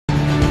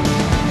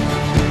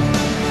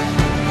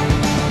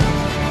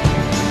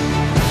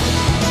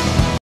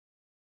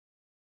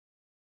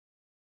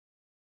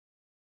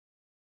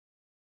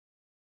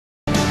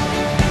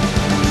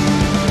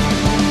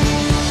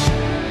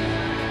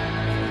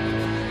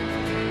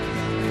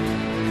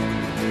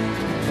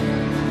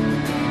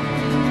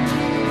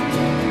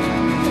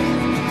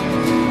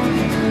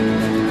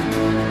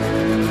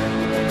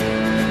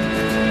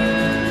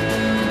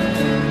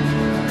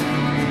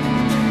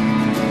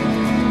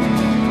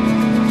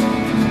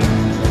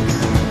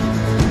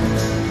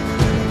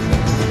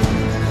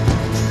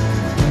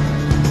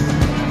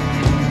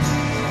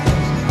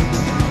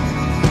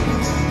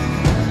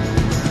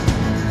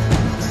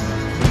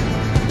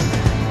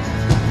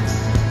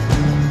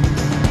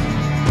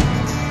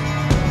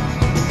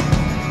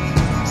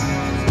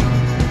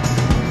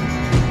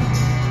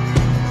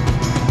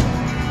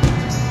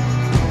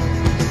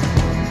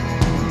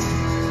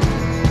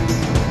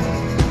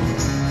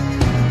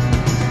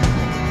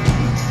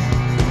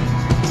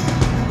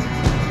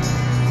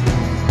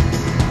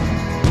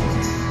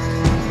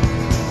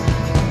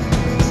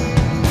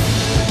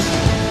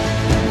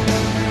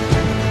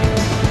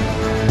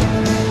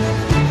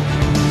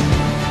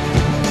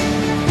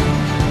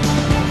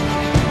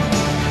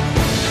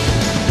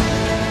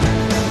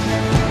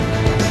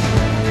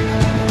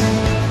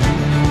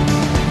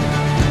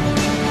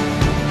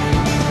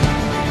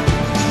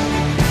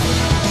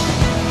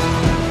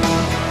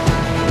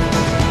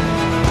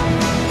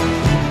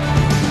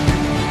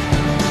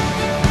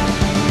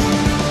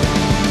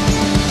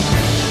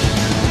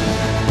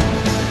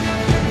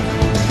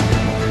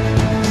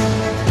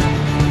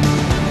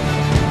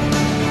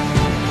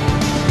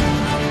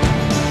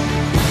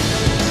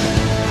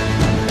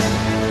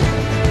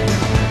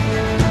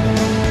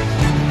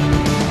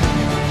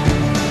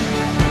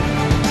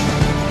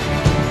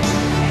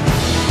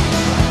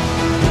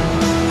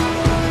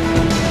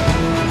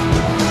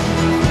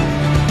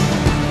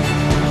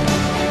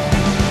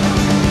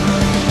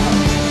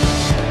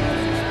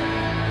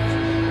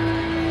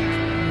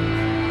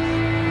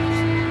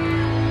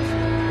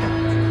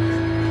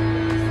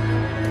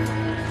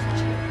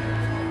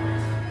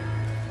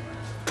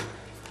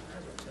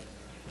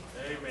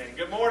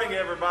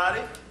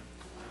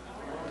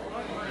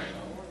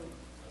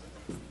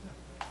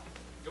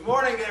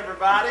morning,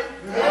 everybody.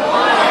 Good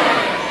morning.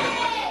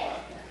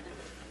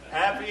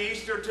 Happy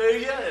Easter to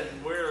you,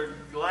 and we're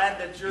glad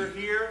that you're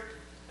here.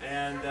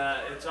 And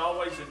it's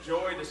always a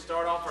joy to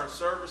start off our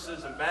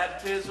services and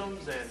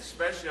baptisms, and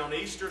especially on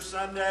Easter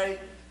Sunday,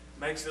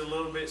 makes it a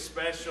little bit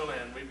special.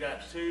 And we've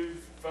got two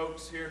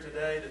folks here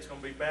today that's going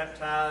to be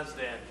baptized,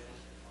 and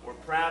we're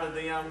proud of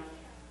them.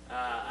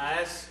 I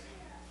asked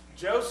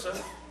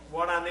Joseph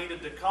what I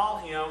needed to call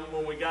him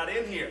when we got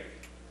in here.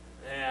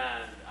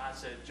 And I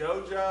said,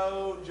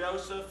 Jojo,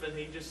 Joseph, and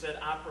he just said,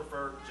 I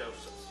prefer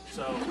Joseph.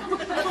 So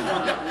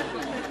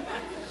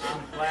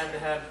I'm glad to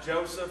have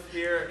Joseph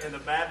here in the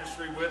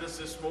baptistry with us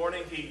this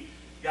morning. He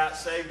got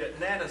saved at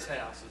Nana's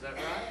house. Is that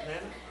right,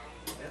 Nana?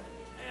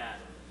 Yeah.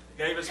 And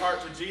gave his heart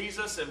to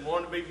Jesus and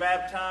wanted to be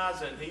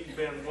baptized, and he's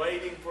been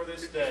waiting for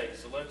this day.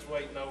 So let's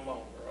wait no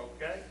longer,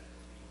 okay?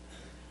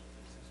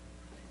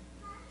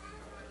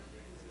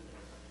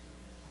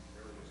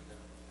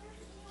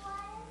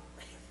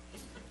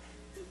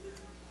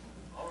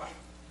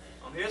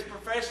 On his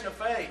profession of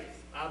faith,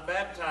 I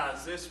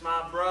baptize this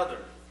my brother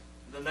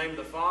in the name of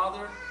the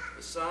Father,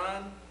 the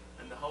Son,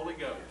 and the Holy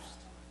Ghost.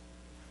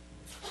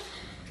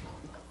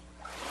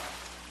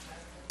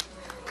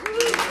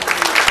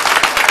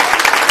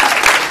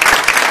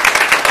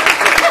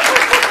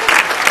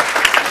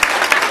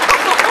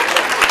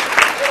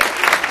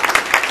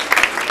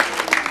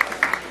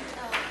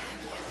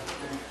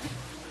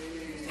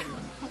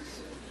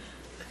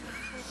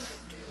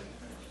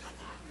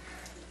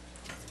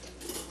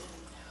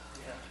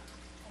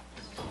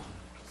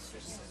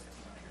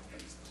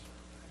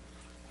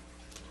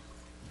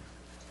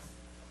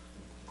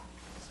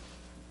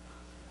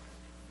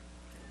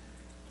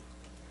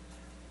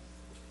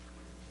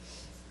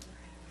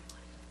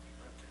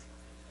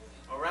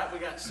 We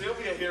got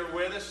Sylvia here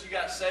with us. She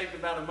got saved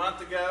about a month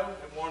ago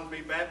and wanted to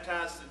be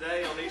baptized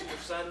today on Easter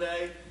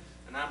Sunday,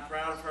 and I'm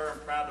proud of her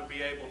and proud to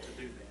be able to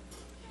do that.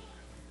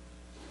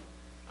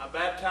 I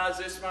baptize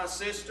this my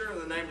sister in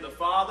the name of the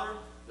Father,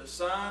 the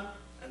Son,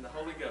 and the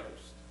Holy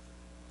Ghost.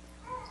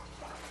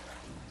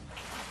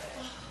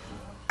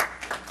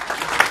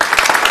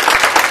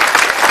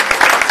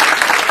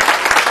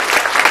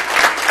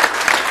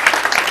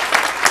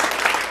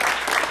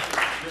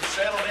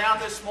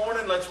 This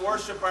morning, let's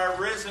worship our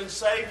risen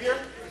Savior.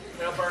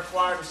 Help our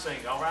choir to sing.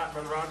 All right,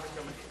 Brother Roger,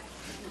 come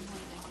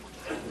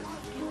in.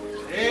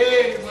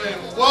 Amen.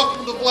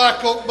 Welcome to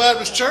Black Oak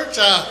Baptist Church.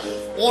 I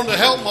wanted to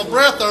help my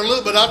breath there a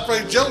little bit. I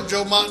prayed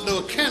JoJo might do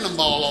a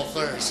cannonball off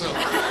there. So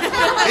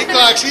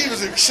he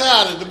was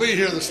excited to be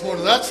here this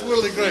morning. That's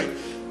really great.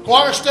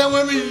 Choir, stand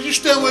with me. You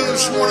stand with me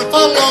this morning.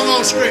 Follow along on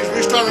the screens.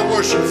 We started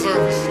worship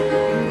service.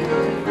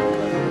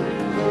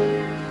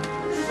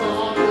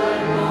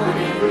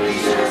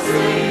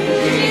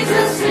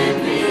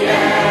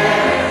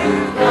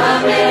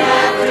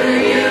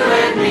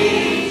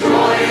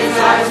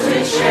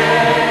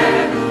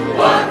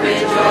 What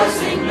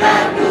rejoicing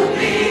that will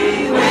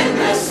be when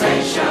the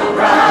saints shall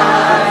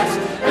rise,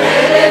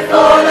 headed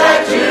for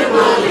that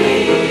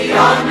jubilee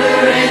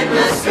yonder in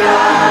the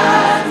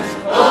skies.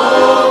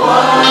 Oh,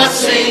 what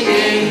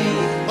singing!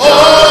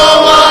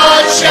 Oh,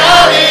 what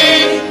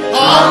shouting!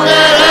 On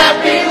that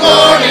happy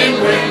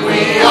morning when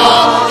we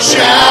all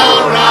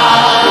shall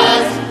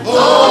rise.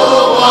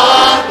 Oh,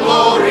 what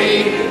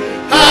glory!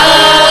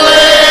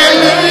 Hallelujah!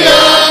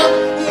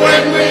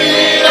 When we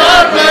meet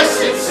our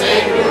blessed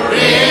Savior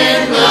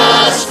in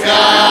the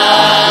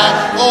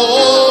sky.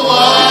 Oh,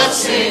 what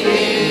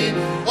singing,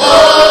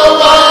 oh,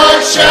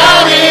 what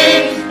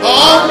shouting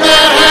on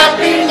that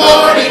happy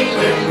morning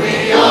when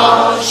we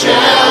all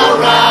shall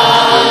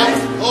rise.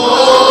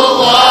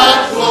 Oh,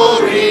 what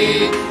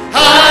glory,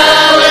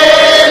 hallelujah,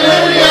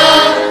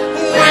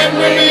 when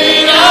we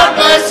meet our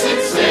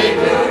blessed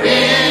Savior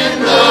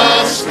in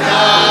the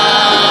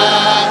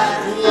sky.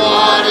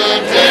 What a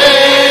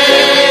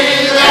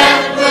day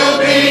that will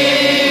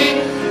be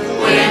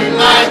when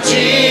my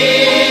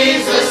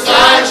Jesus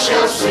I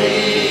shall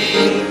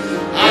see,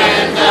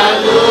 and I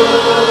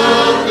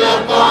look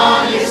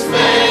upon his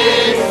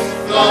face,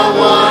 the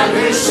one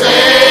who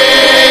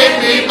saved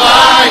me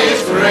by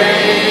his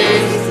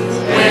grace.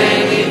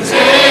 When he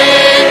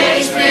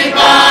takes me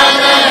by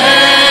the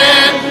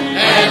hand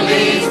and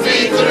leads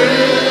me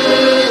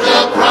through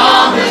the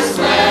promised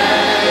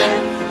land.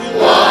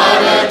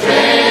 What a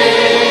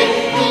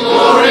day,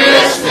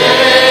 glorious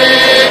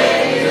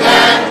day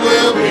that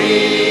will be.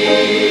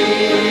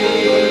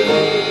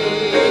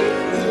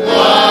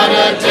 What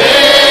a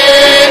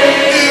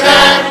day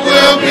that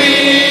will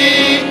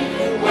be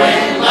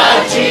when my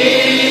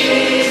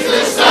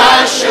Jesus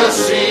I shall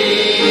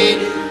see,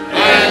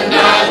 and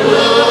I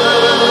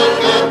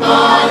look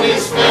upon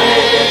his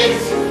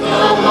face,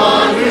 the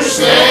one who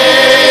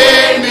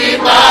saved me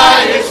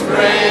by his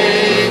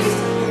grace.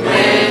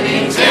 When he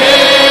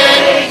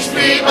takes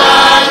me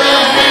by the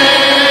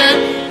hand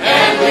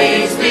and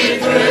leads me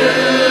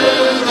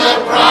through the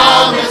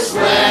promised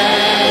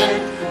land.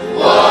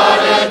 What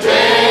a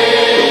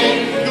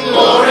day,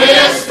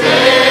 glorious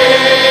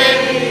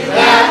day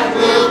that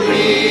will be.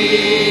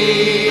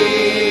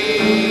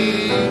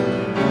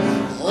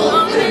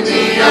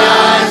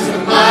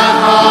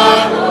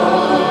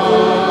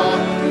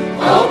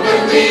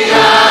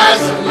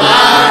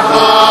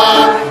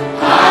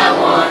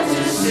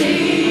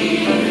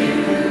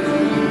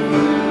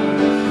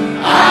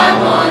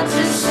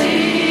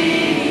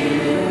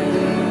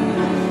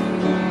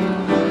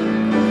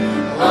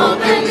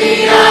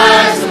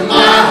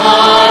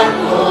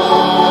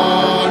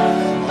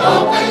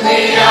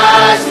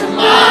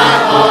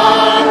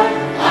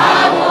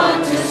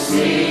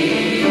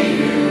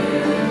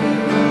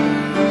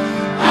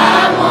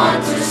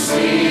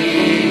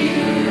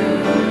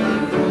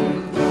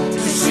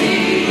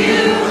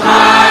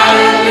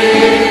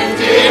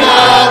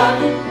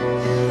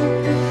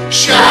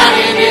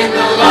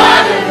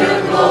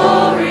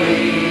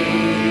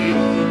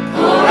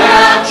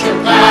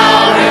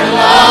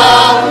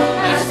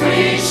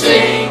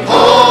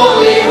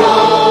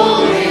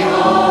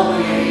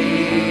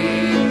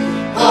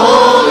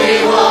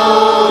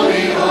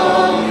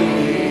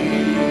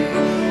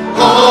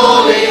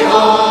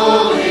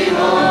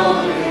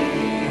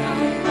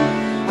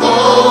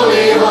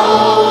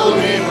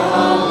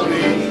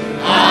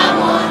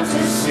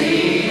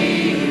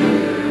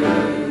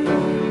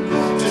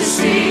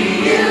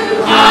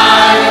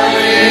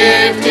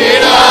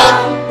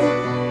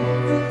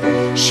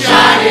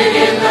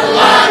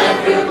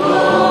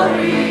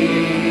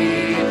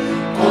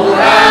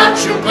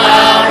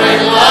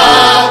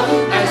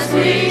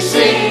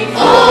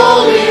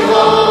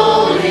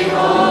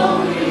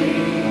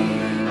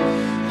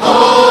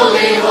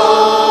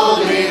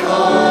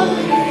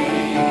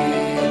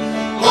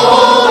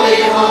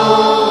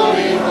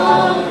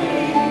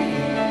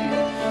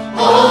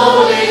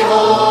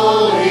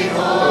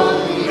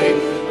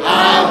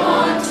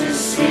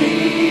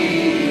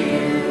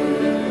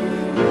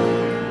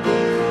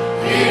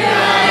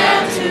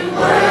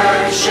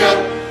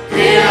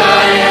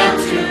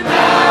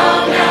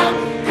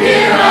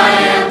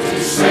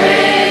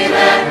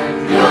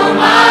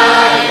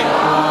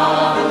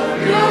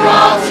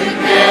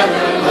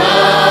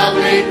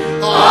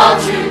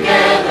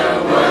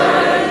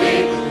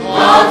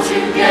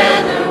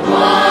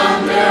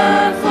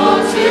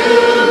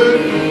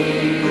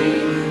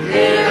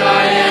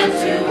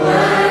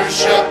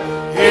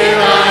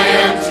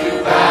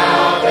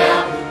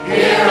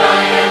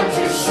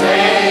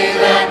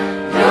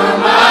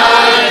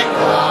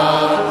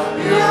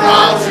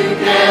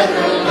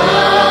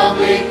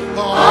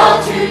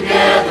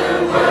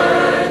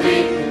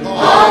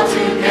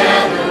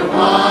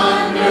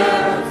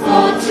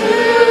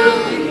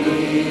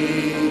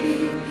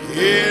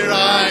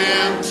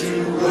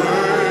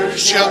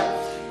 worship.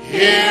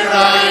 Here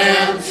I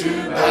am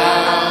to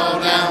bow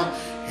down.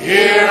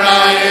 Here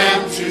I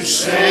am to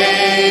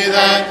say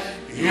that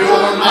you're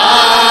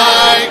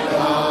my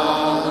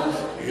God.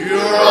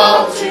 You're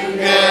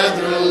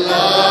altogether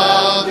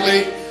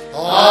lovely,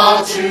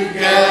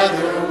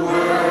 altogether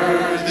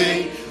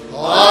worthy,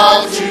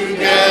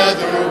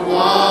 altogether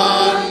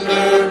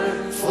wonderful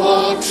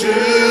to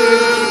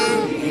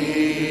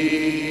me.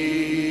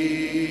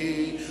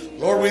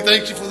 Lord, we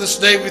thank you for this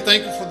day. We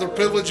thank you for the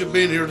privilege of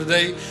being here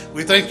today.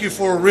 We thank you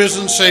for a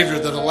risen Savior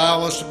that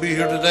allowed us to be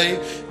here today.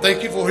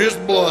 Thank you for his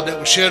blood that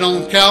was shed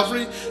on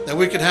Calvary, that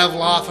we can have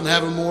life and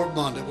have it more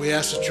abundant. We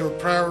ask that your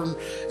prayer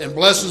and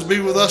blessings be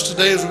with us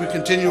today as we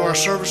continue our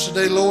service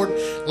today, Lord.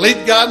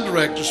 Lead, guide, and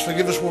direct us.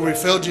 Forgive us where we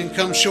failed you and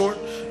come short.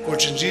 For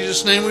it's in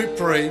Jesus' name we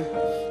pray.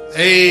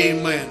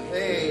 Amen.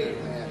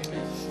 Amen.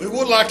 We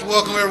would like to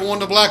welcome everyone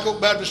to Black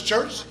Oak Baptist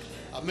Church.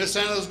 Miss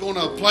Anna's going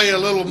to play a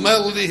little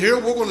melody here.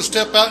 We're going to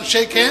step out and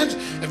shake hands.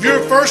 If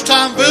you're a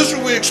first-time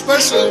visitor, we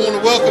especially want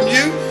to welcome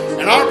you.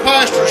 And our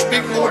pastor is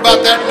speaking more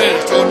about that in a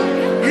minute. So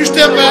you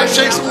step out and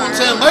shake someone's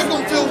hand. Make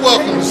them feel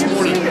welcome this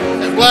morning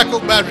at Black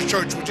Oak Baptist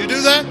Church. Would you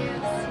do that?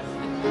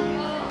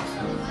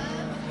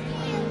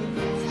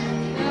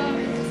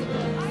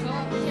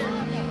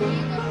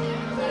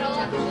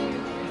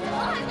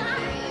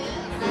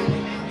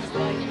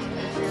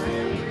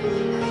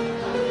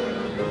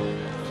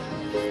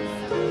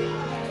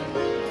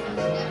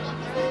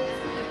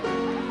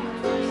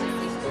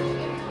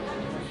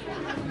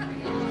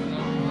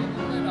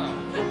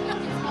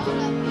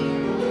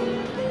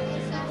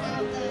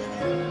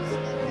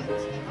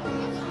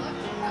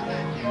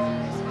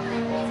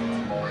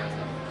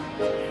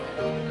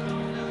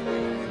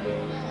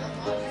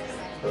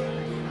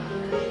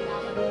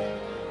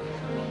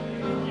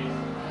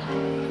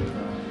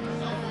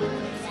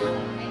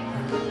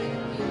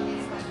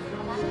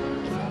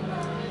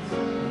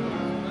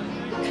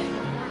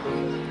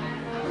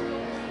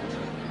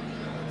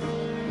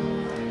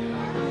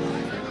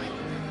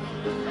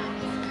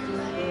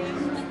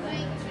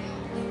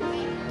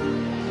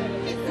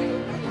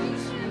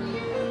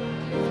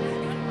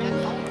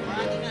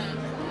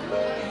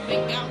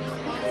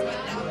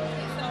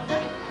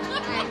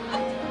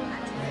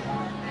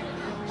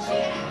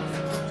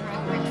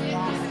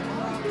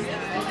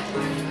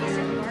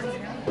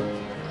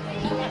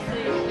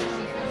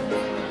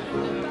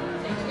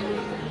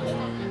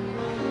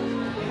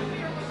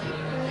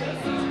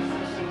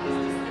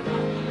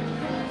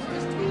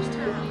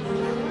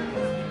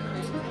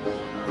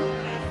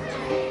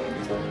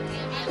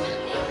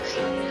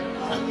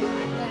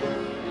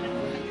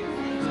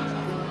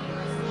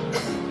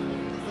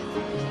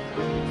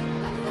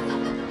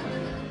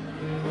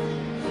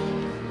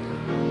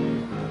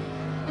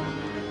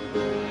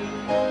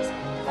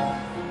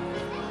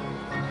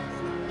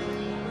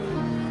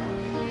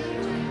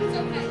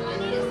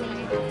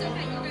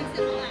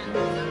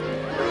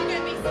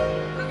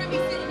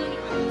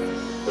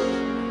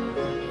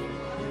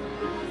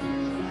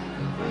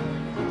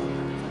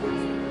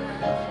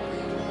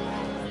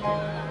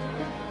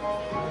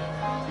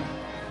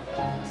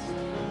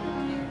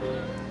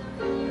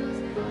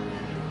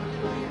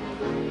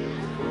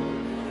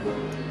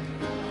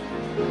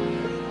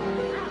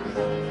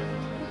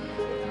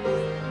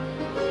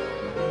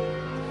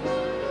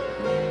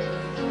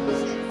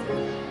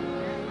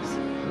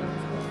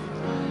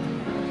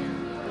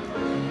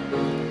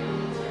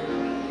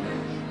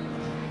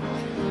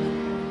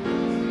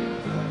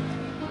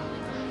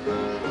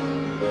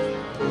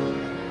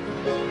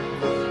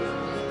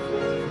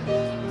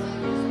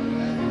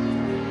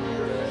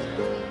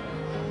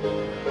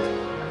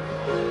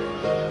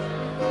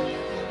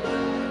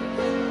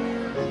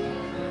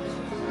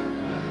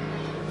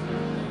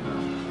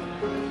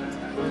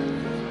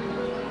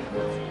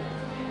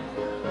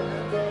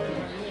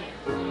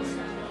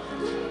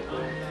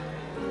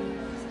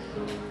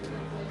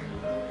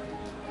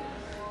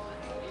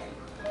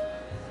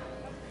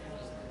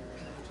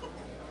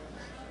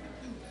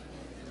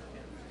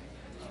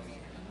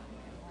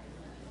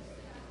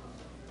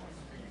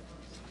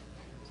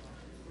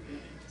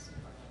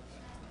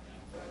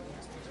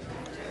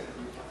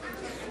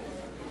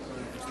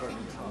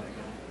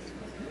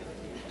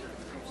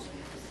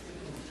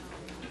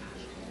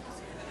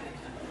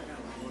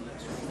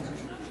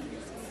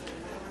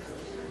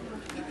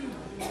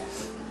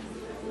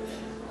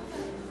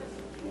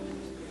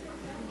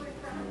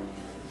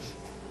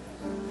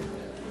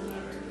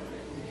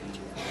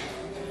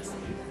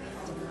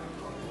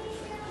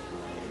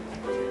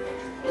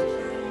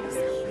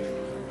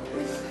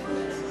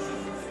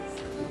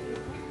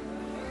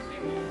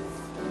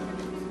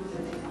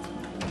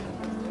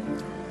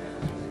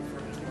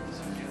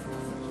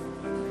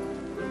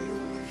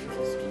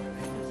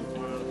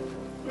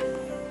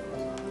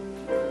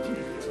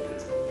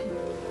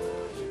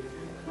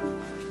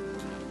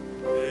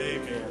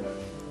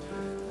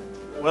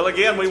 Well,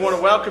 again, we want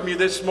to welcome you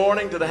this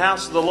morning to the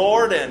house of the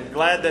Lord, and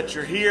glad that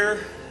you're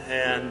here.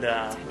 And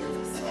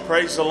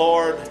praise the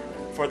Lord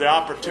for the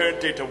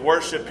opportunity to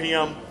worship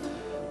Him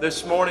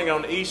this morning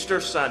on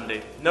Easter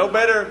Sunday. No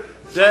better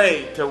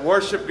day to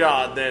worship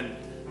God than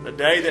the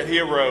day that He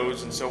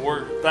arose. And so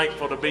we're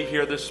thankful to be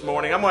here this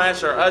morning. I'm going to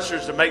ask our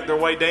ushers to make their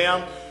way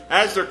down.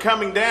 As they're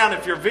coming down,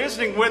 if you're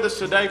visiting with us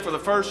today for the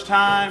first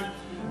time,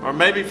 or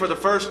maybe for the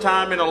first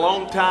time in a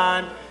long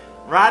time,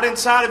 right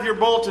inside of your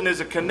bulletin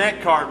is a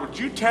Connect card. Would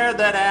you tear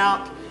that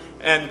out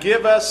and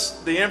give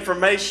us the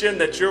information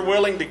that you're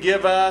willing to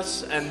give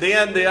us? And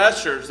then the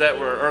ushers that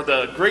were, or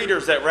the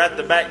greeters that were at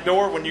the back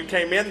door when you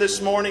came in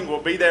this morning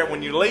will be there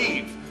when you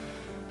leave.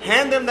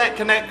 Hand them that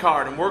Connect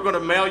card, and we're going to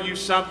mail you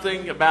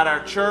something about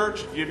our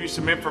church, give you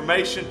some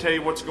information, tell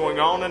you what's going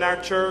on in our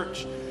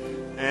church,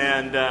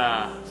 and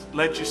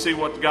let you see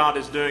what God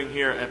is doing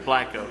here at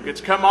Black Oak.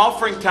 It's come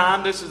offering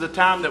time. This is the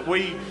time that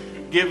we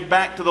give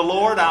back to the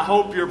Lord. I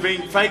hope you're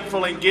being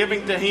faithful in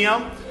giving to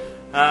Him.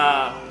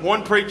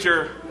 One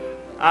preacher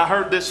I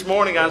heard this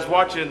morning, I was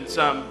watching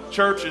some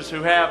churches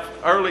who have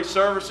early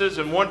services,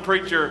 and one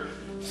preacher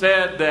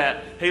said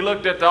that he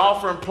looked at the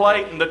offering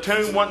plate and the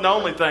tomb wasn't the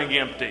only thing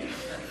empty.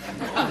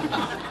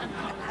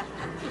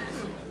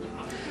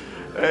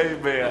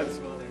 Amen.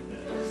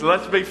 So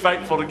let's be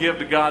faithful to give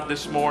to God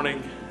this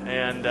morning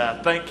and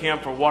thank Him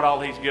for what all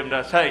He's given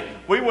us. Hey,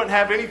 we wouldn't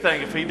have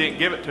anything if He didn't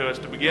give it to us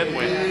to begin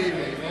with.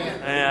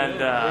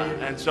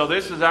 And so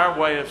this is our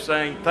way of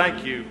saying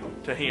thank you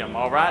to Him.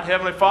 All right,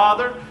 Heavenly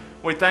Father,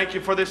 we thank you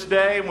for this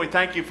day, and we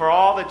thank you for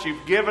all that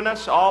you've given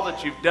us, all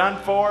that you've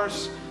done for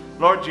us.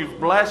 Lord, you've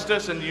blessed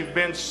us, and you've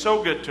been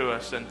so good to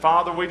us. And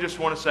Father, we just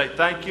want to say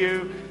thank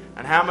you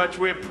and how much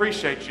we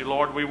appreciate you,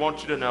 Lord. We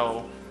want you to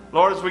know.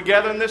 Lord, as we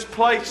gather in this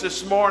place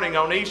this morning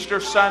on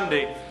Easter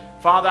Sunday,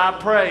 Father, I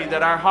pray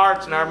that our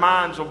hearts and our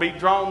minds will be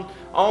drawn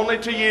only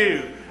to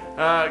you.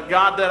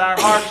 God, that our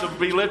hearts will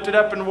be lifted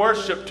up in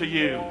worship to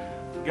you.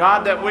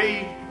 God, that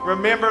we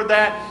remember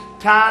that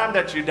time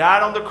that you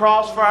died on the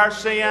cross for our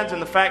sins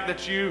and the fact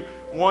that you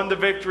won the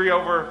victory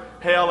over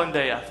hell and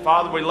death.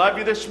 Father, we love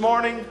you this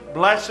morning.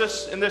 Bless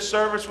us in this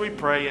service, we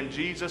pray. In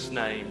Jesus'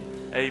 name,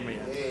 amen.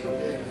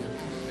 Amen.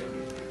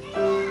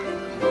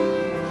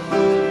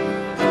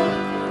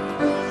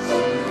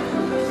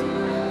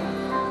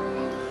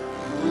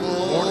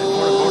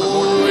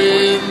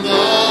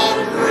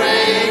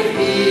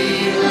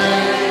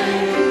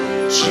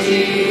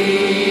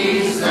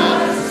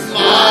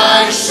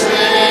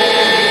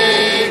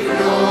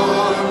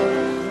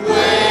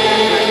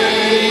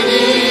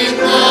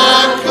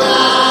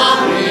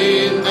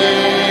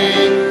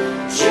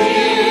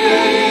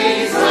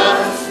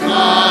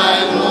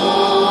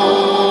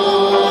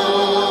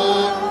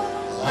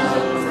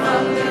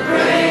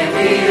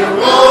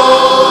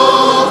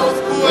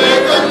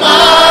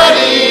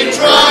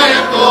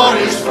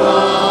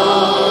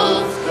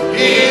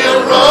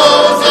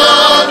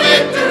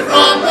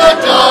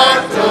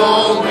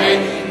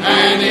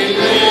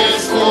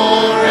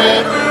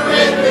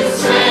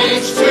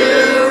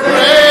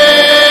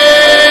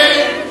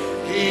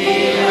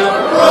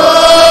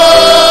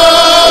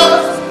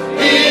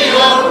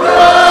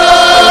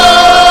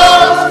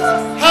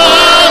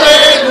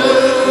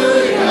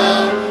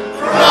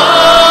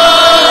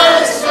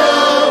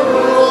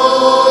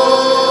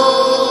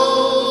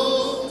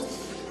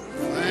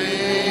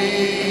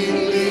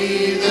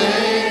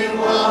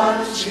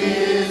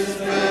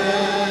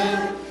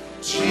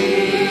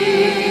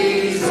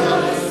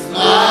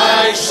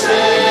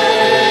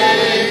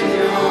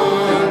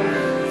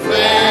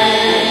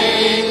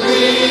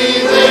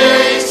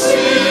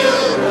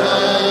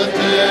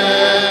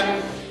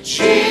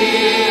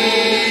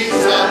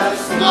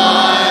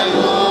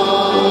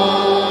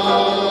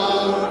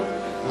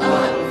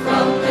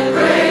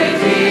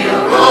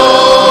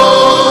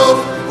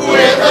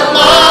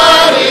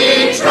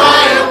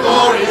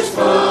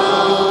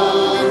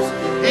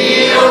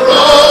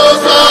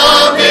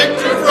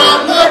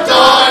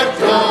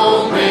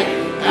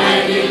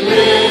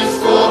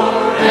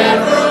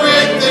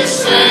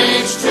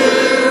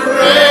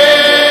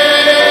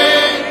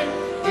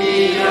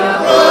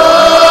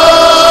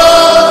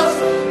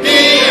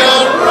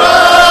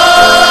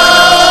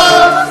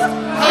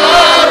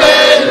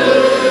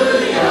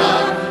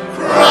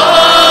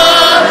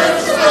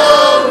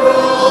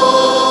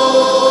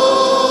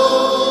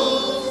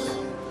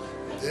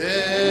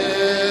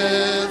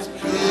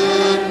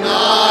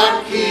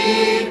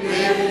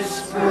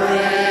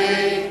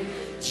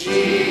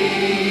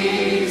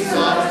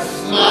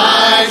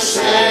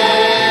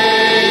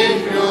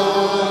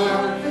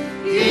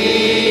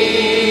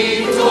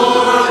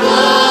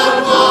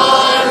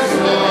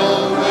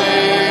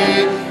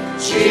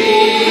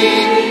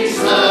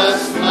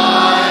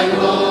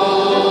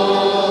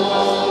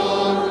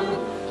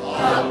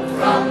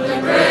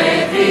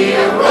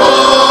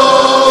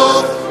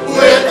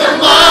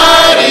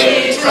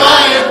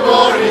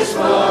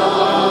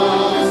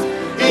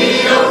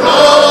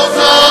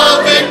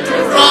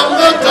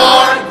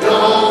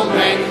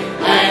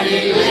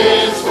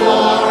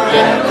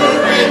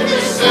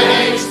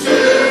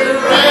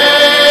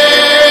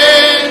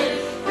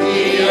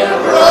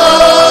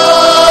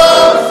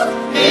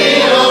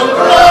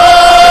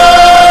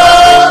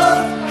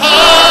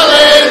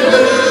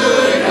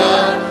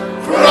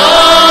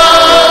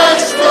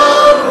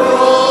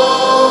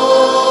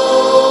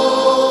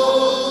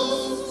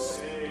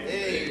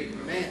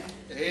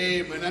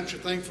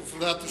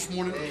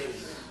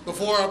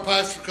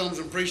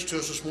 preach to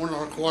us this morning.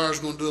 Our choir is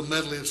going to do a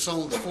medley of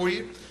songs for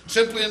you,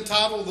 simply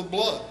entitled "The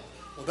Blood."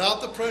 Without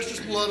the precious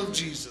blood of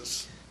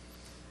Jesus,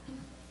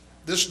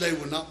 this day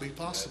would not be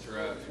possible.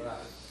 That's right.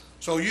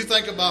 So you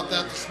think about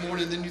that this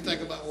morning, then you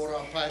think about what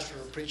our pastor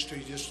will preach to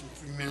you just in a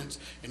few minutes,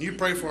 and you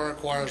pray for our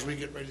choir as we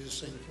get ready to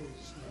sing,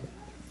 please.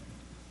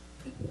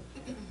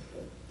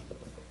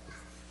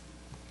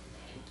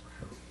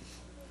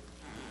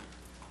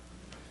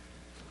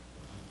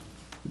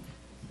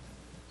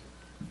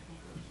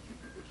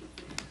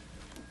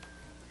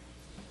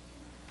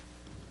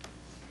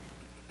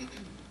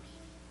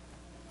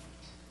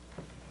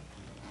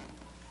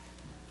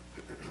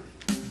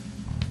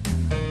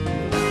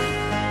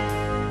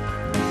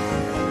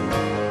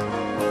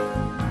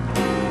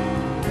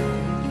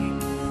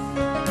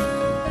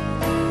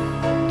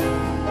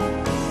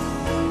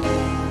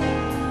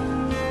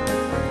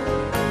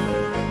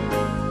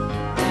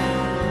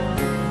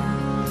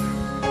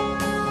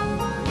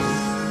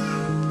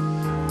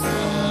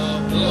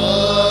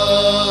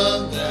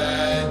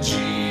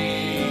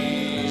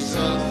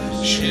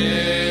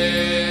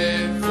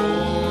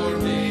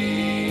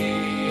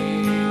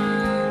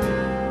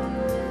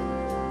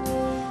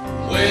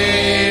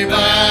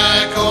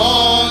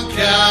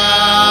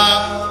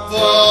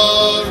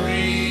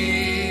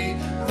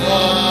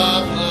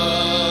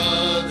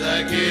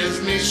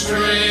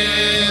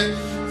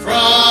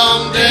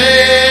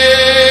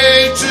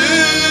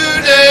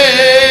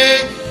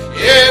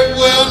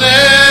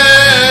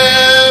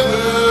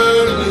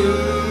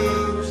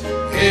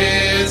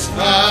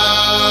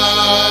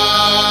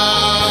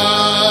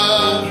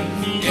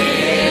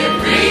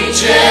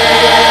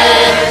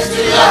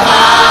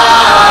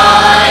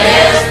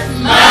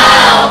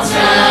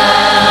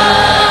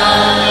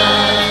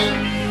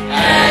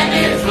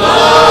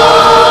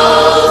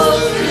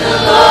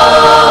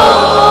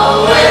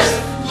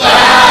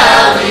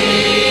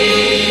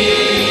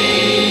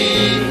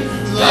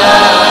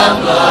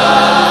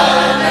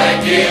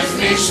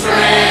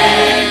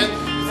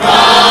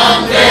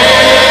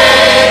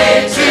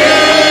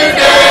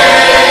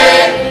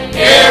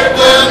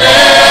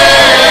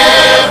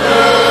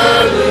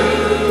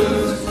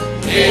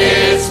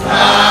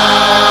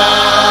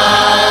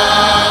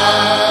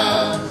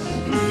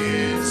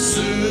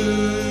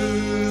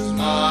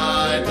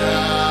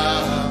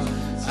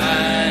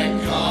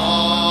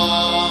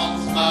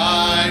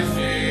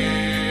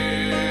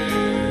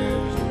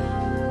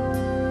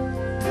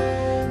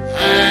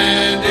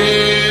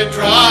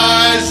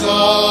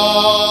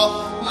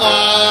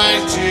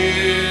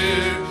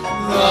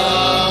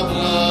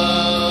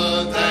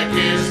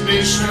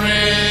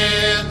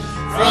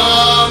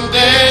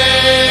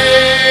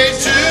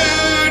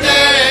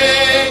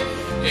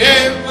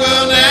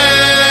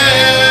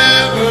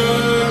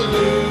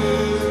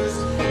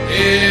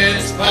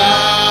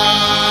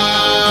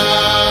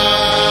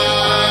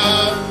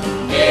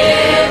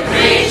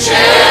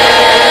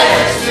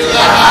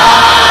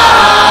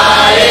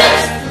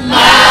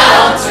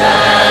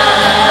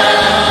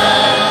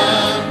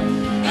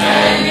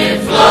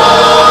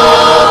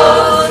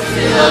 Flows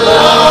to the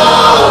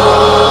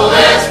lowest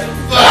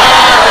valley.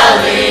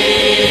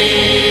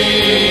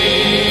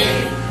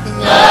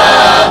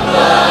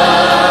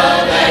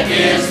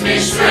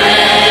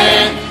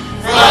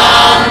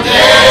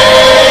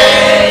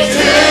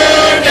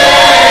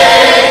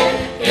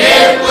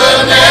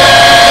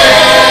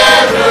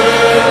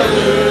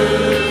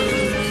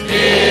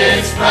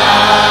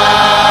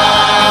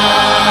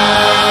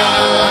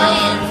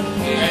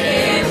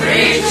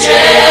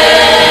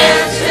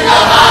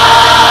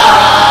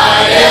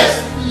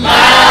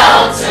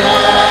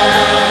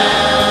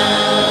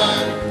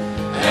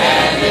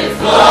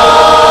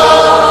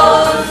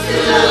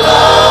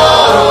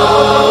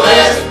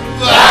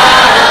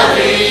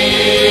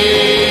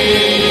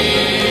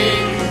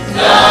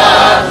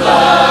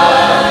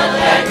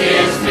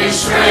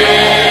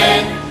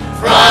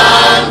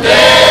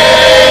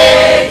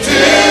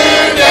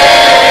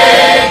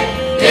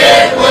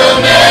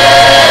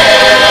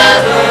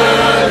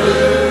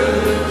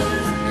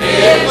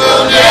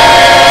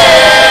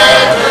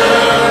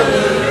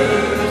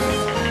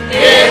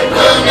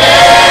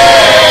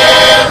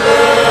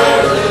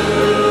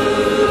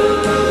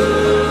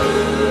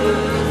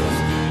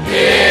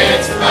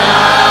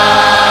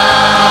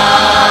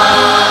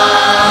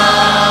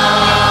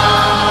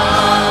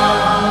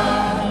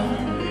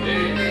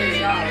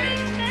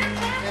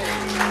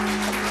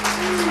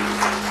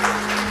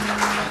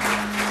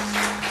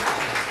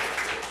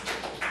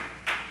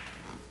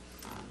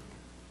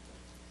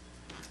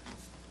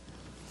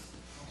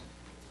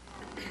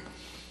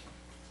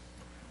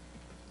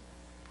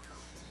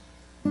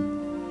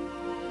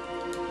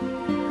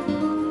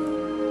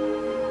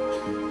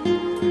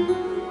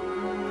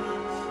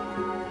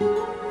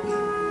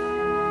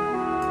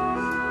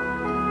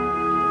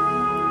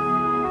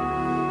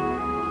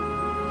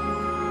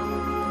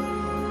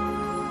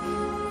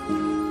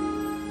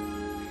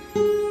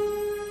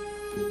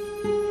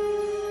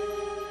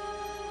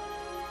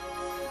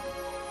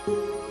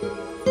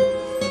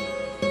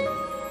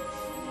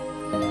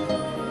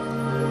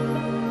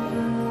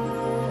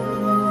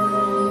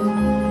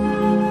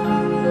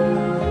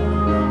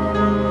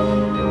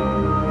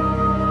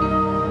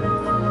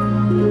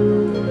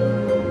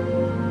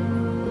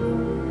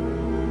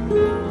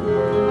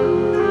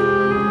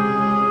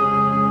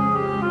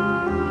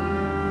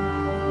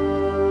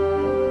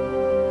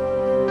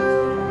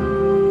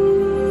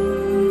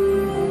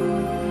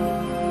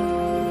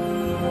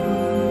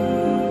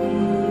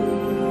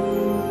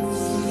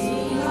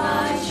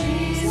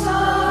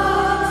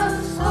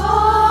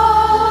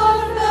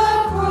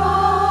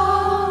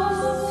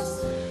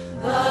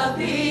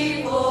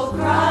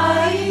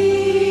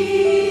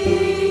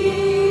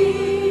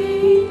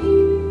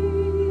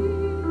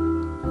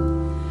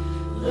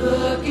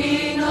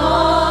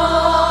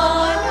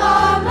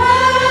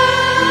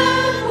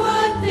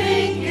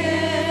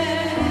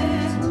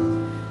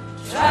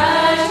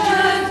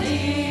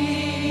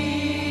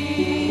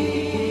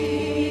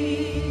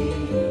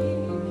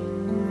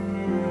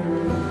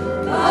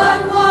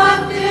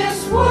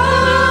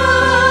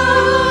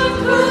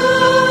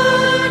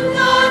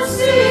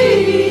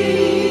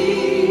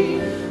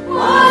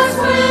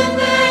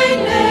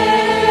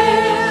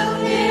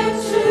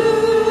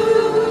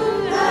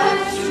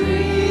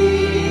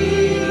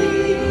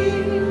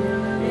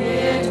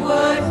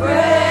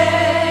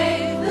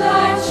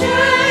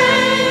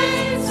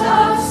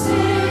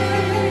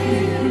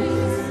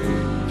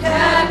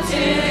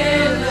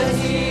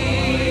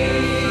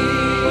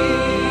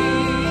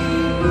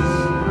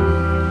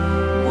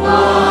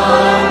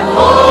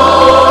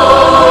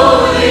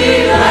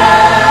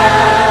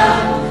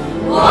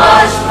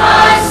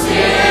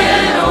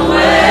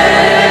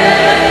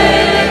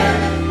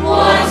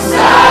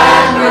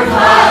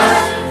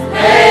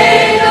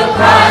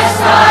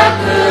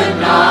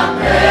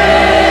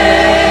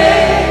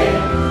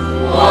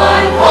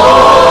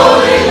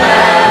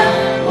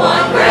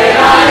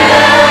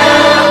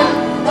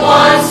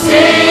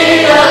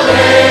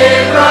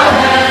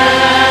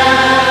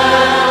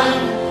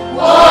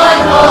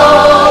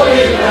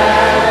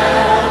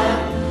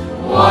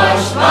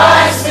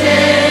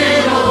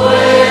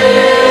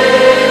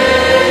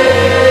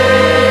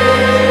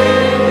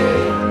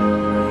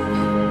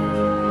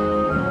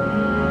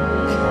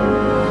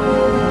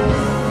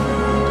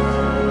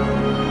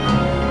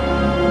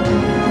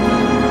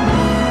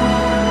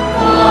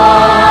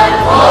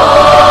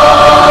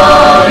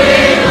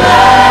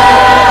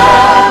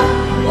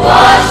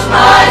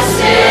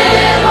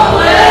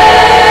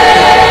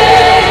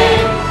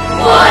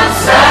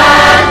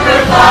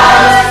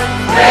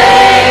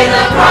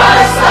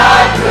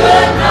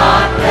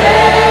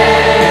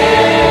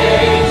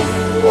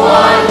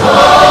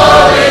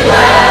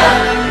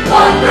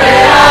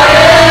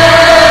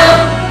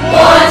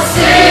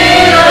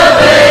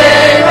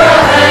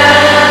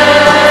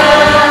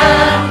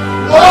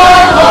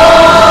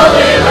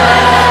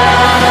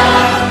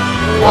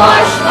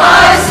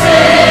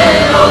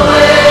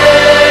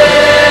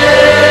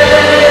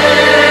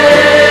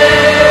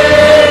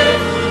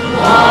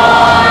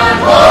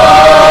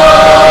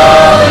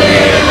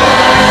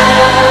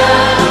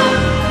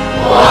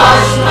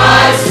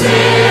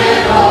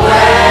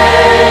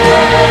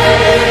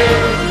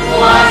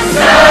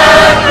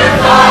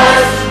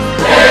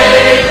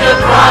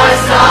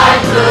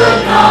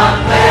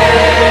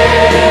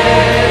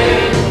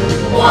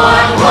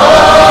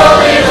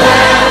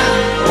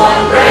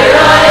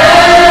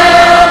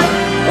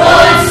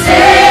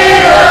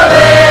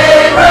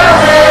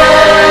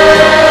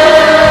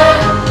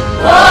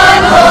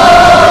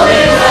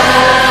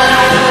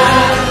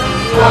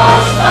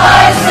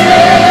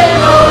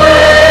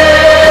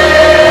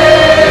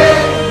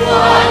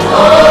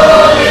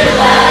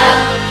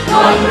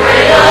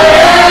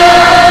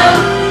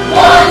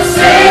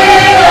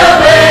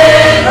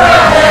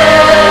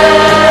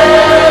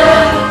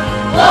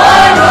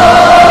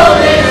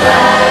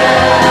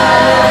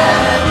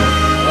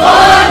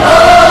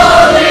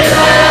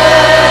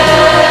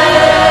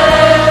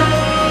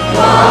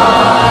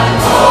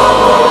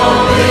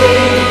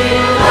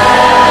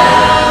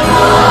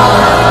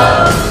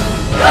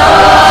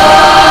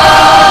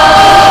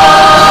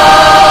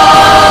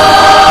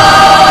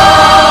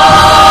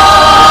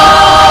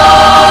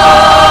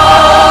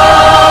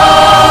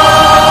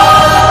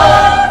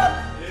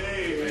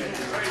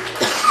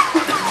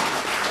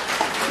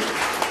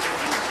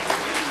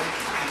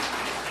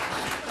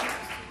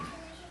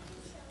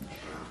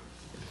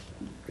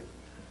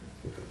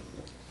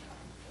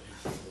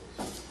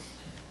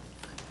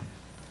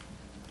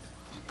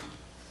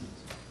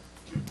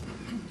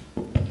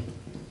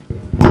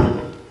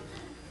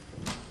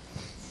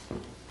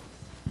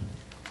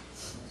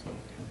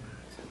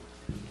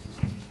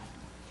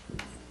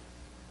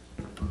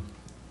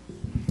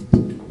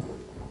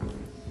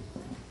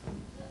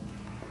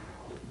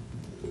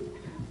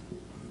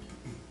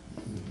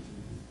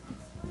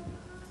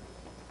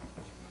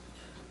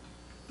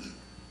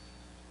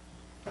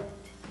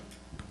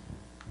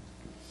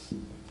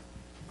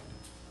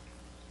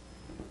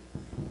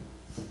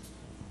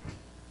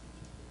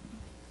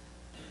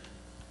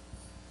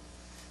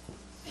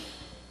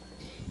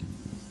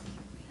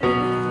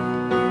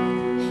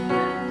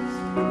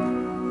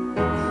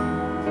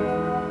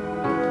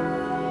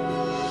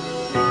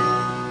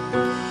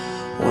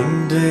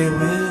 day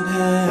when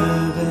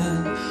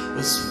heaven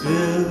was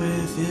filled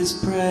with his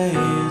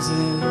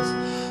praises,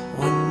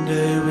 one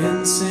day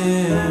when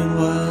sin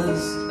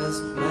was as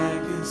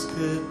black as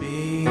could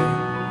be,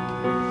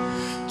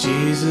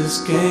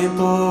 Jesus came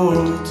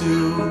forth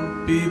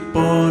to be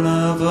born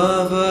of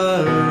a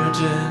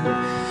virgin,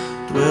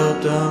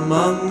 dwelt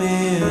among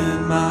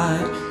men, my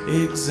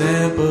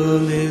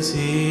example is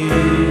he.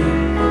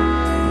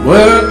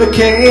 Word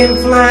became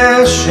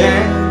flesh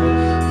and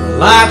the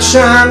light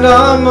shined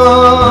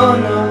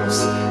among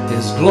us,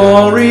 his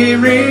glory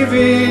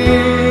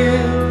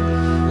revealed.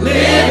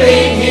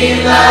 Living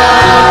he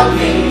loved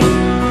me,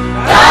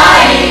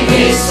 dying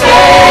he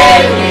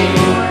saved me,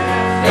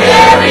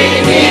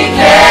 buried he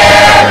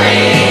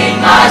carried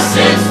my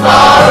sins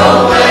far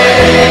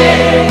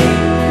away,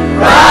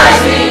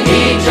 rising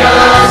he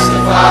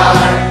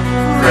justified,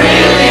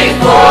 freely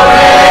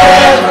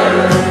forever.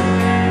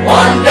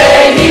 One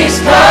day he's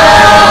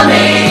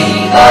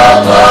coming, oh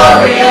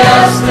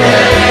glorious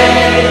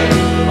day,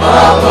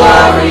 oh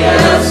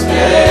glorious day.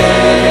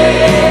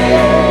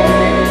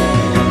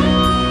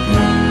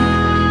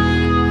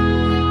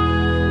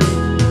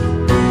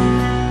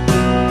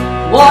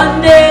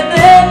 One day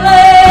they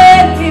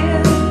led him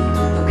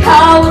on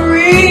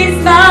Calvary's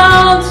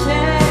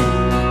mountain,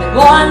 and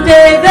one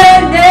day they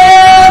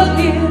nailed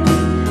him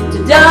to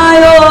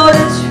die on a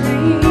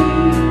tree.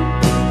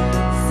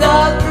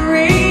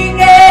 Suffering,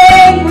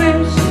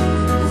 anguish,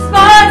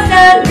 despised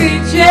and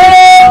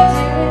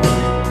rejected,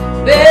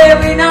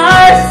 bearing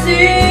our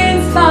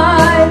sins,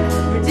 my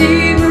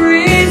Redeemer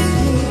is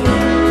here.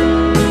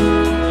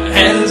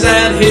 Hands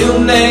that heal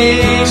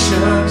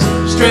nations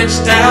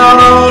stretched out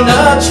on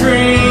a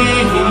tree,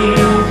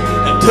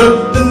 and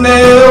took the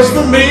nails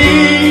for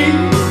me.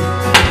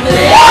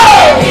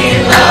 Living he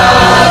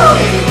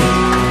loved me,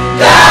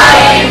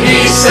 dying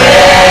he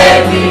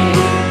saved me,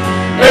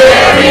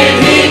 buried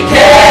he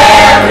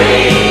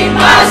carried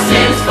my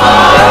sins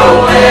far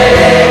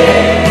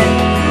away,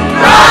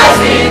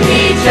 rising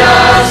he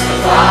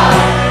justified,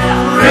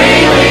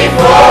 freely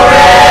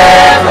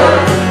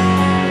forever.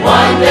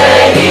 One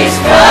day he's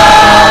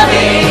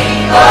coming,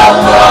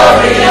 oh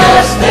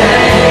glorious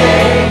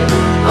day,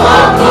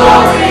 oh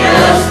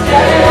glorious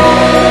day.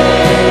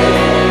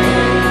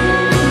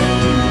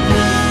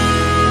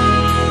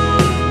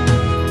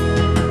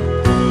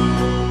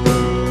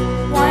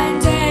 One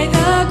day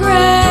the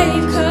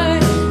grave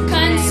could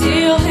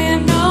conceal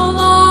him no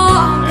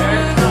longer.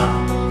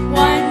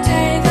 One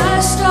day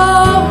the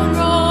stone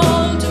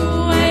rolled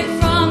away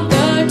from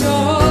the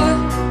door.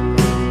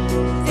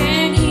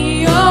 Then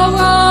he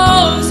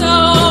arose,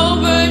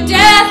 over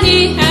death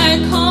he had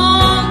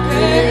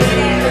conquered.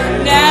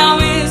 Now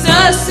is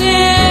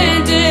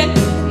ascended,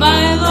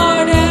 my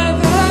Lord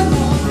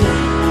evermore.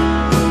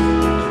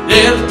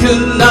 Death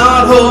could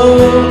not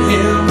hold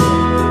him,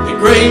 the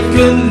grave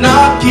could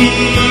not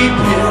keep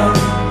him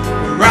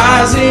from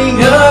rising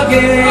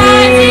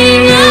again.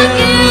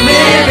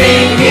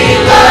 Living he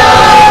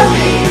loved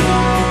me,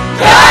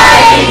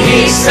 dying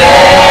he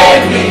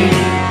saved me,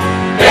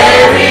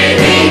 buried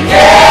he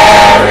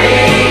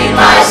carried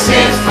my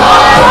sins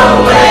far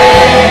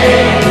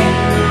away,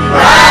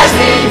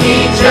 rising he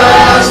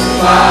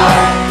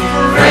justified,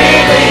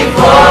 freely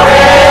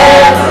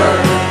forever.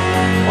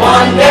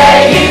 One day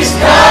he's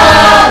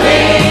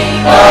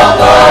coming, oh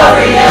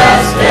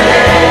glorious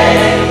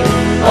day,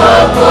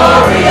 oh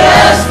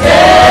glorious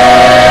day,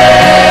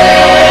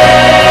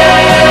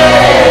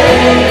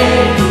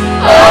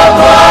 oh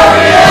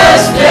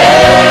glorious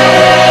day.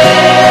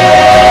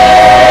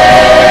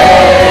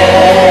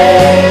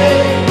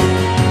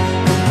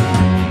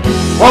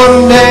 One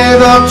day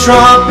the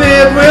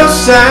trumpet will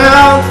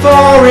sound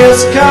for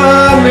his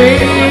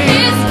coming.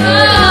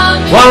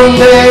 One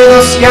day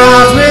the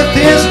skies with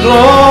his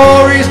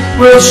glories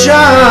will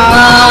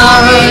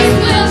shine.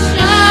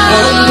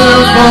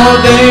 Wonderful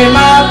day,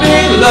 my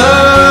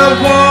beloved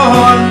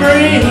one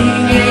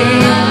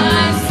bringing.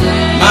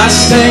 My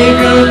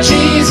Savior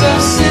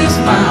Jesus is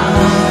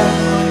mine.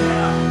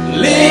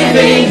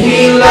 Living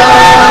he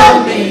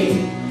loved me,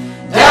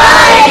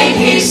 dying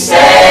he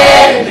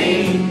saved me,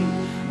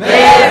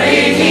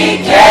 buried he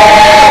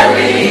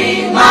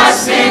carried my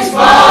sins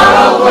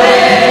far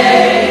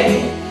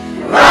away,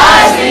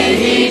 rising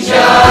he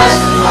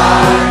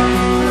justified,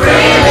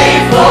 freely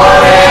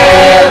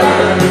forever.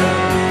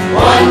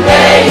 One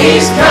day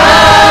he's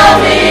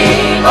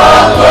coming,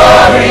 oh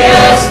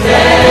glorious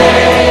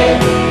day,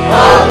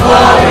 oh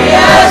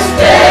glorious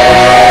day,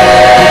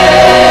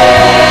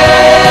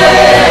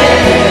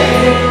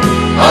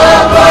 oh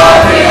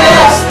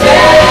glorious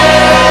day,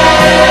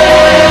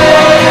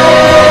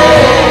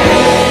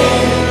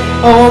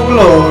 oh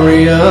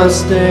glorious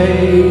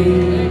day.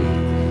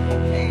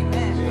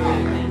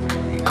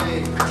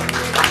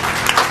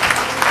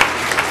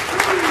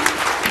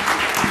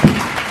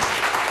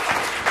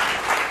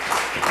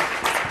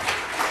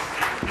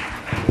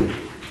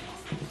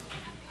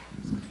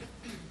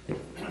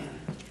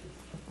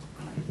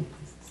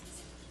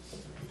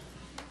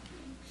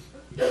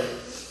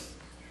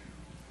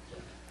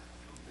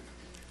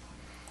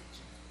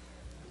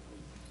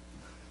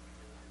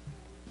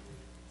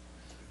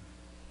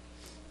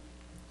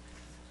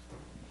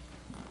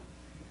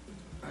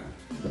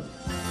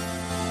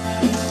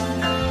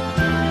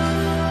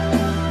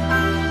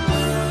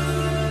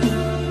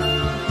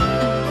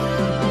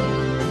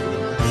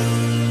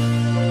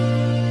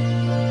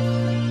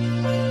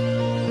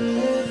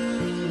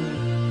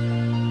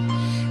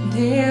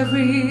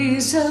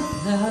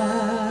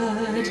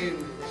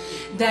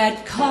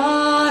 that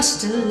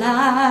cost a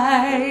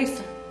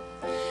life,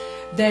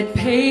 that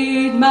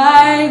paid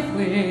my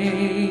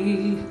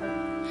way,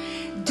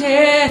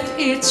 death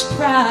its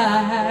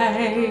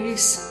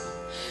price.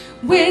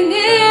 When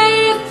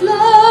it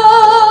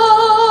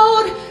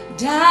flowed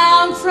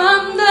down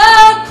from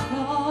the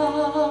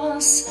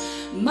cross,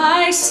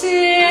 my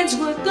sins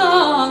were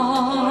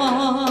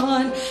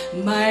gone,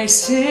 my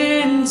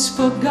sins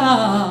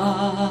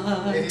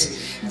forgot.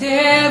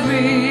 There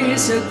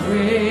is a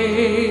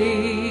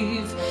grave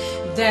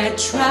that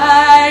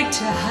tried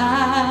to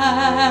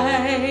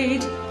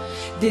hide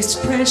this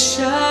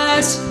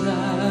precious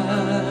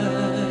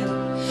blood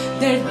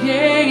that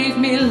gave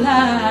me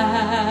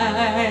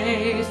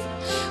life.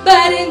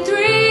 But in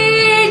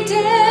 3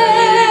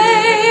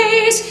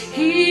 days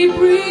he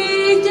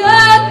breathed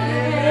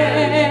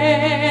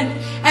again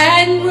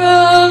and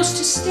rose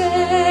to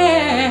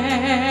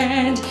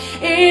stand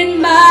in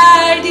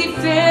my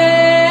defense.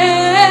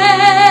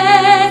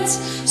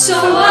 So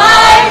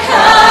I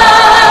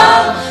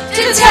come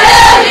to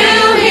tell you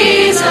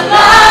he's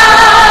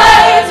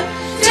alive,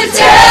 to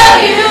tell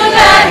you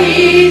that he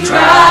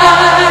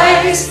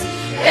dries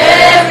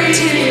every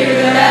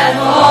tear that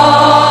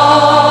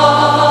falls.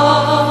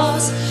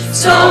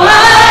 So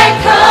I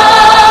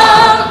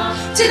come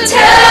to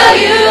tell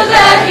you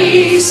that he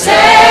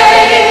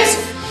saves,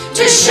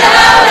 to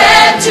shout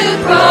and to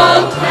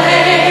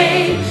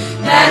proclaim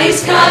that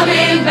he's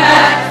coming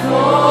back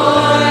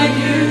for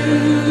you.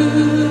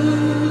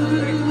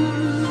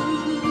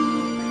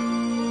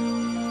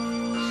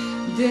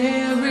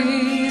 There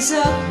is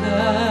a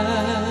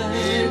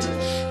blood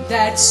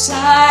that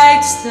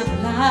sights the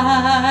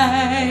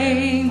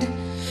blind,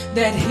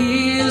 that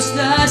heals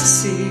the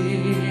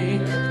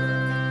sick,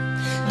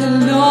 the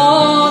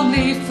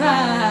lonely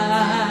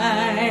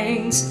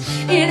finds.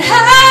 It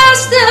has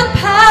the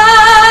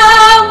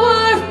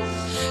power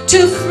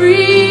to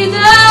free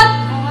the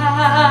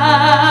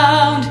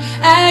bound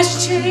as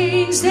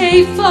chains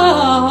they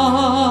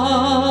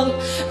fall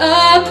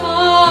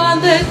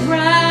upon the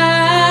ground.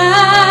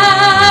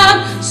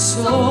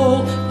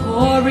 So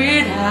pour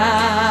it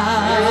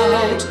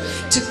out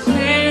to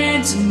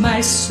cleanse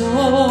my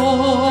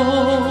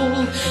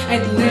soul,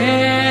 and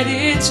let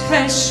its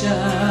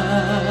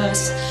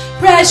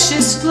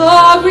precious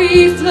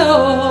glory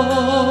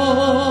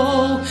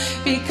flow,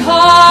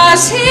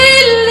 because he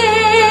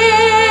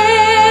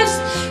lives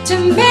to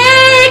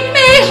make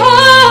me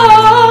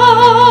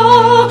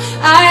whole.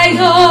 I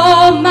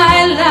owe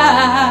my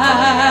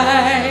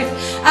life,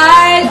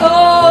 I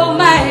owe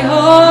my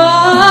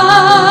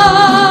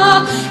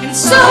all, and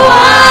so I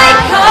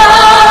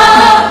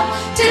come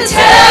to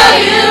tell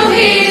you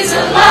he's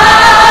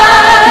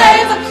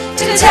alive,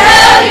 to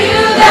tell you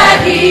that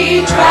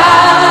he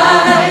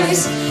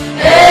dries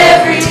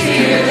every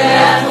tear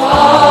that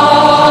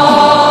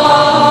falls.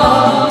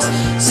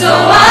 So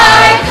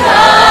I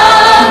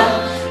come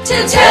to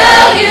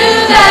tell you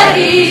that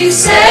he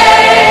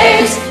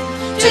saves,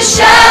 to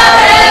shout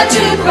and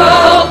to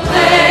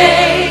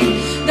proclaim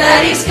that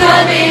he's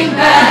coming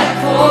back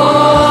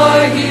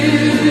for you.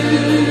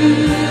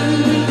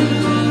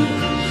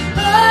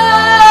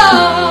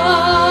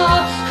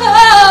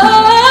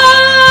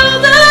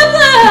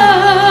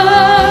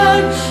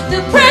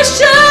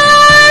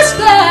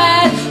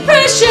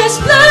 Precious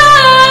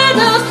blood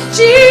of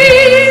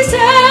Jesus,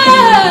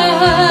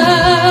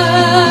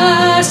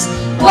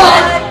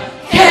 what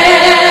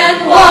can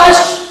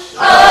wash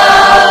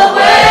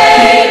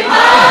away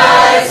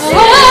my sin?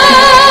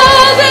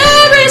 Oh,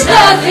 there is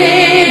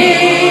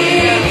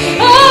nothing.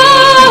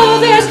 Oh,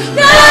 there's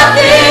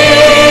nothing.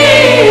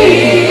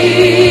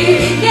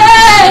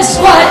 Yes,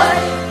 what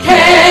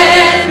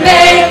can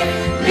make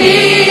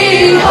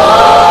me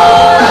whole?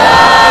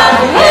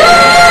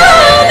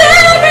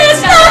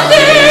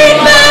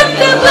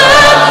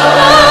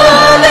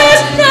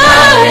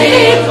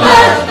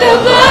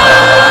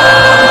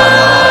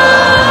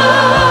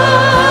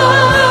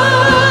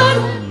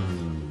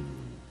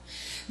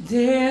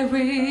 There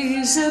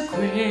is a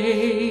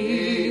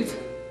grave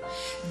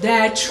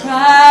that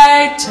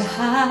tried to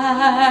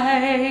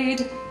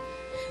hide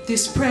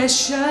this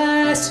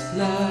precious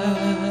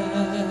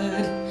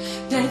blood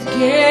that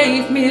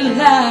gave me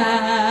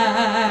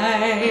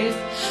life.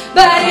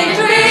 But in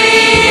 3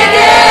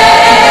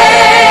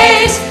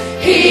 days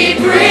he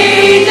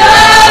breathed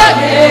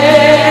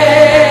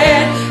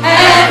again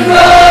and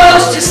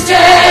rose to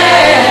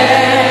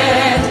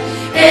stand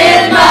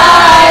in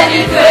my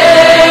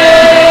defense.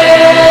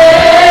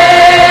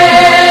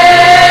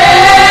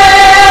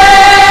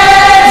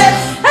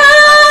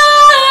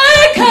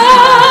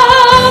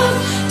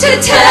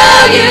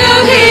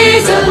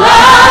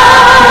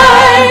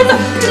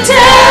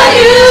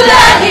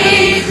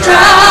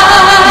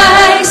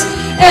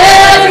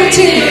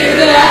 Tear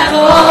that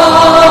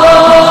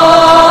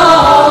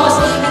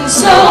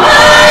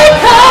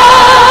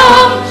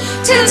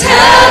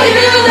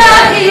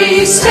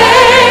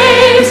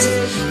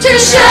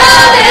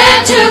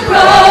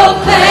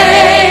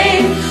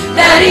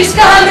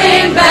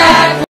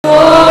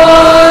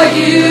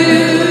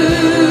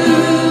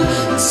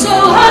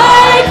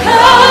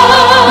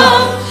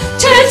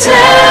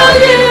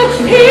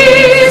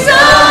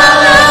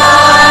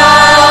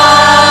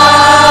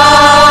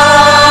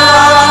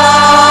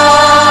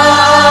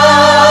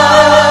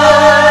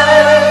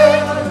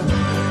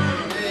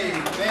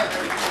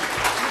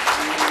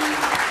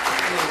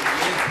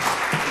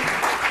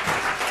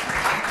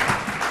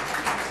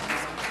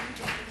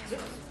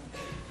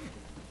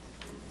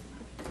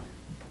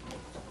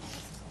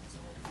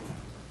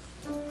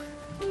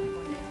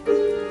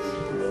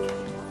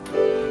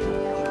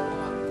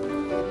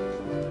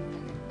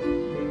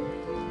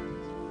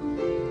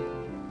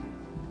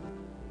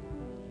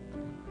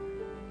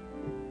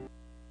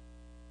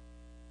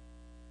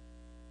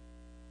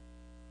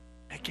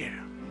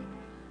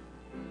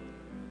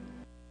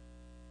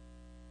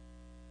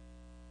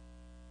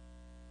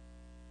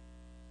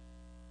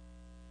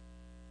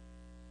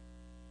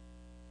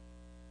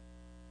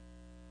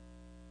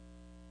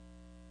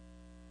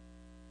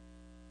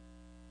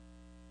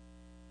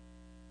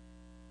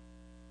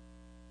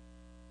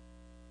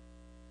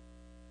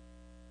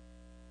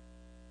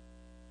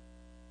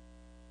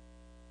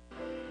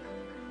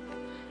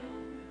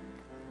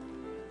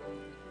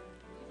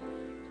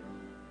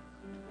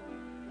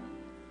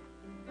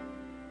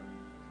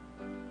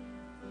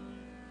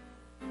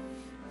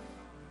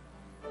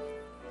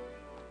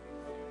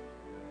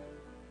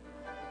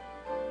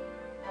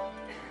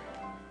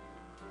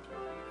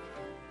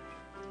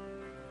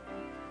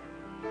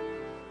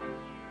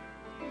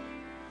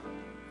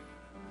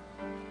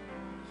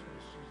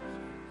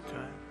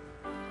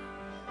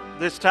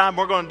This time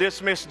we're going to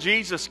dismiss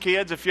Jesus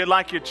kids. If you'd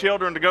like your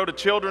children to go to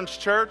children's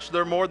church,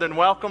 they're more than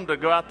welcome to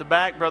go out the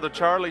back. Brother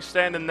Charlie's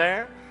standing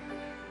there.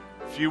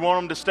 If you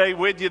want them to stay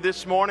with you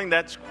this morning,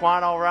 that's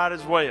quite all right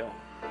as well.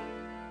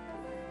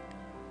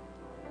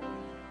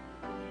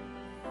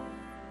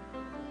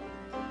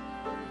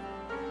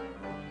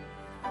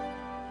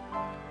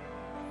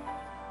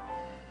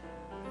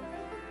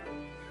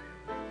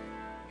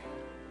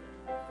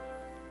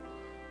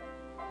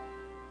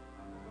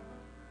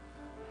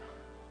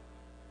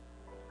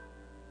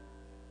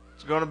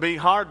 It's going to be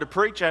hard to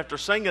preach after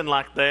singing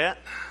like that.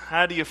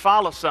 How do you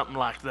follow something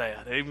like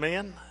that?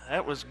 Amen?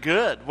 That was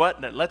good,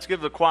 wasn't it? Let's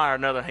give the choir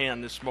another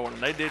hand this morning.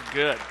 They did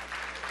good.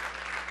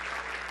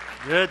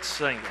 Good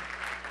singing.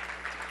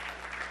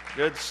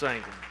 Good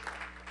singing.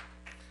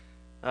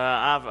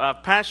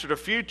 I've pastored a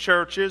few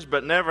churches,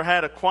 but never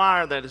had a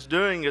choir that is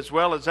doing as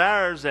well as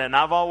ours, and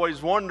I've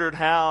always wondered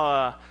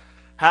how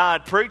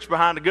I'd preach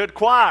behind a good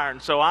choir,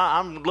 and so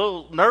I'm a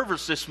little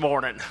nervous this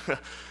morning.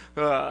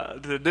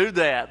 To do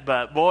that.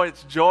 But boy,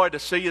 it's a joy to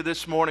see you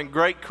this morning.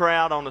 Great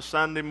crowd on a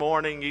Sunday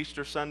morning,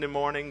 Easter Sunday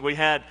morning. We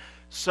had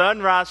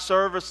sunrise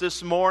service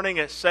this morning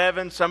at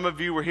 7. Some of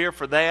you were here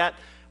for that.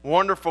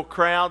 Wonderful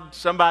crowd.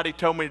 Somebody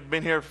told me it'd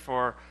been here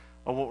for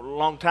a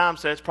long time,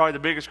 so it's probably the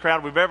biggest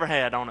crowd we've ever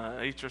had on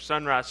an Easter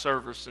sunrise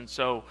service. And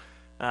so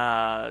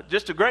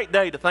just a great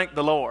day to thank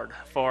the Lord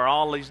for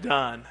all He's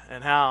done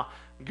and how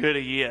good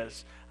He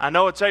is. I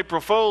know it's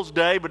April Fool's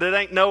Day, but it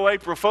ain't no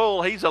April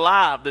Fool. He's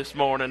alive this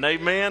morning.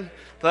 Amen.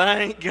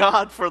 Thank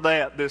God for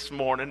that this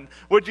morning.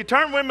 Would you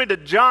turn with me to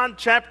John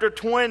chapter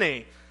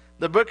 20,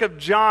 the book of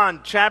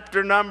John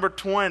chapter number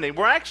 20.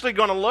 We're actually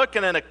going to look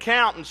at an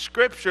account in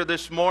Scripture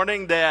this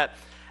morning that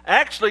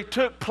actually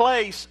took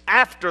place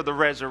after the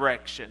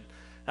resurrection.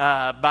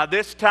 By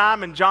this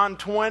time in John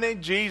 20,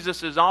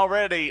 Jesus is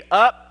already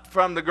up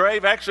from the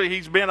grave. Actually,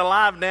 He's been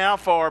alive now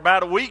for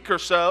about a week or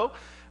so.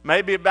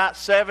 Maybe about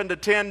 7 to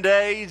 10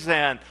 days,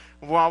 and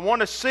I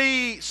want to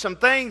see some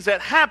things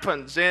that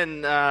happens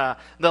in the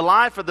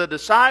life of the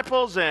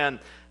disciples and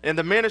in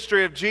the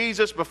ministry of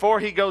Jesus before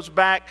He goes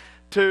back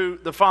to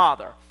the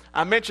Father.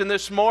 I mentioned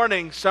this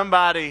morning,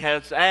 somebody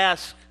has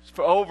asked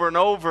over and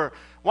over,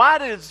 why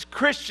does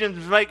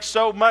Christians make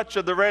so much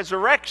of the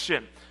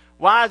resurrection?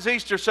 Why is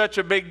Easter such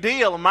a big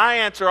deal? And my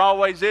answer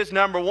always is,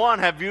 number one,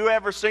 have you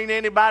ever seen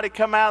anybody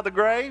come out of the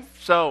grave?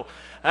 So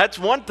that's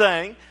one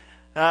thing.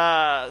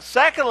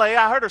 Secondly,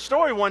 I heard a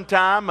story one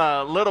time.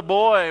 A little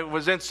boy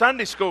was in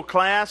Sunday school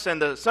class, and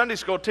the Sunday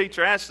school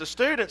teacher asked the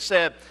student,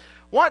 said,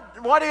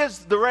 what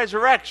is the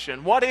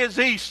resurrection? What is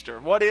Easter?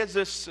 What is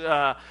this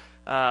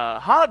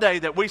holiday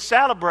that we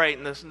celebrate?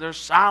 And there's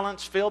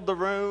silence filled the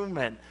room,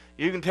 and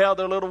you can tell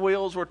their little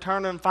wheels were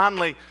turning.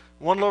 Finally,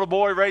 one little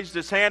boy raised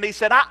his hand. He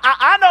said,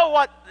 I know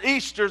what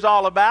Easter's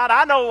all about.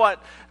 I know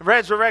what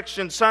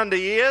Resurrection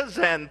Sunday is.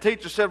 And the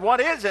teacher said,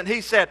 what is it?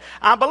 He said,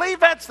 I believe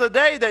that's the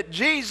day that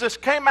Jesus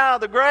came out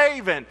of the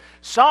grave and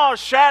saw a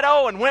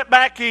shadow and went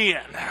back in.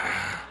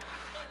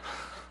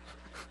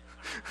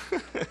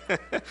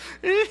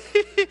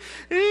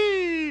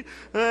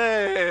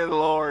 Hey,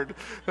 Lord.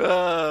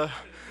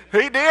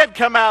 He did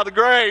come out of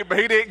the grave, but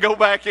He didn't go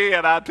back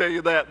in. I'll tell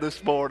you that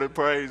this morning.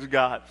 Praise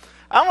God.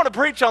 I want to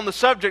preach on the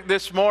subject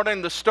this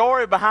morning, the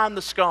story behind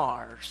the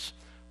scars.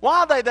 Why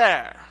are they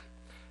there?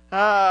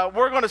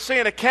 We're going to see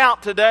an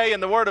account today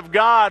in the Word of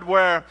God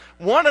where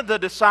one of the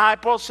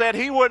disciples said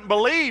he wouldn't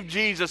believe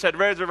Jesus had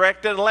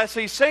resurrected unless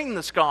he's seen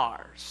the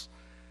scars.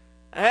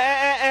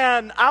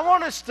 And I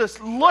want us to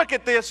look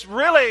at this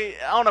really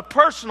on a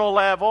personal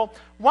level.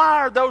 Why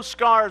are those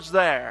scars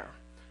there?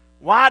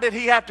 Why did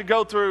he have to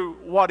go through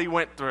what he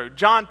went through?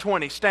 John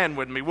 20, stand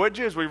with me, would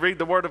you, as we read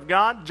the Word of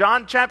God?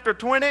 John chapter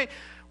 20.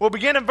 We'll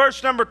begin in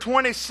verse number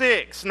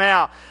 26.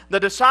 Now,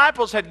 the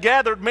disciples had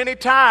gathered many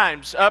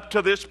times up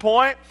to this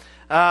point.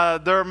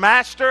 Their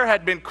master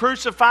had been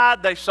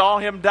crucified. They saw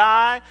Him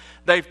die.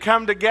 They've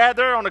come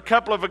together on a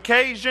couple of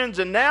occasions,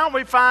 and now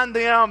we find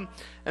them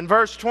in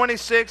verse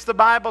 26. The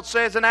Bible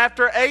says, and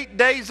after 8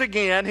 days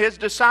again, His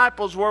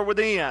disciples were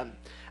within,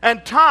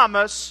 and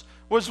Thomas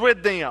was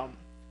with them.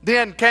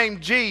 Then came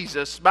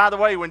Jesus. By the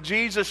way, when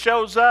Jesus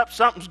shows up,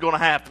 something's going to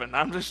happen.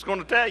 I'm just going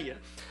to tell you.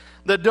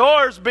 The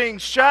doors being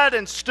shut,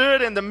 and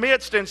stood in the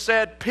midst and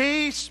said,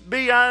 peace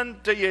be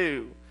unto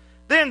you.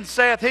 Then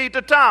saith He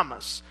to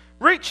Thomas,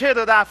 reach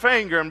hither thy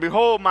finger, and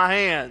behold my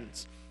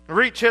hands.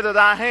 Reach hither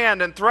thy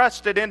hand, and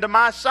thrust it into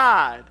my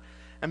side.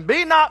 And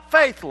be not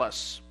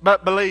faithless,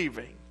 but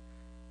believing.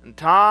 And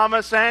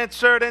Thomas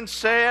answered and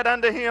said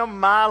unto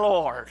Him, my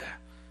Lord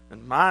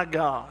and my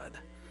God.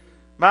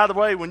 By the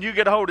way, when you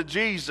get a hold of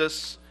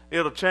Jesus,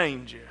 it'll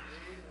change you.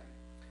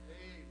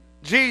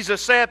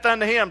 Jesus saith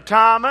unto him,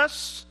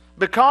 Thomas,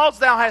 because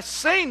thou hast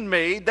seen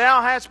me,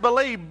 thou hast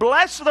believed.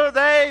 Blessed are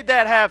they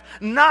that have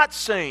not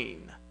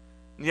seen,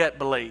 yet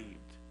believed.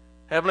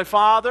 Heavenly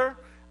Father,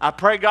 I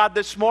pray, God,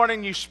 this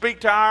morning you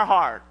speak to our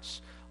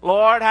hearts.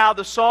 Lord, how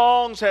the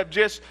songs have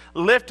just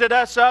lifted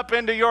us up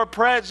into your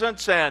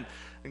presence, and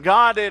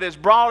God, it has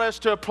brought us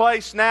to a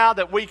place now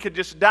that we could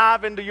just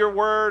dive into your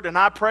word. And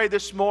I pray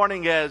this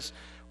morning as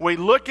we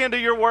look into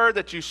your word,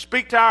 that you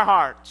speak to our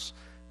hearts.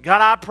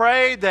 God, I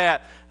pray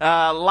that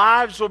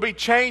lives will be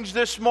changed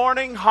this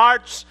morning,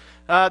 hearts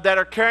that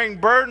are carrying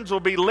burdens will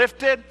be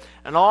lifted,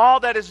 and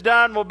all that is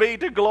done will be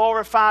to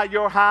glorify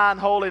your high and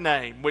holy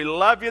name. We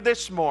love you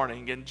this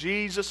morning. In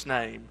Jesus'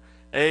 name,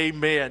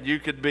 amen. You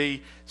could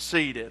be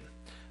seated.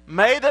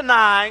 May the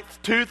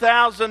 9th,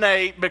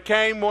 2008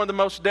 became one of the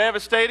most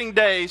devastating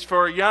days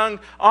for a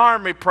young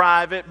Army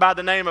private by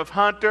the name of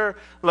Hunter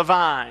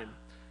Levine.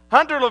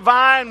 Hunter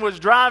Levine was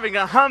driving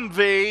a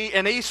Humvee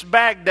in East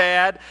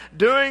Baghdad,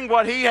 doing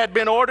what he had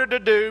been ordered to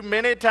do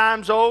many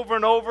times over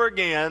and over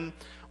again,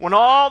 when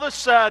all of a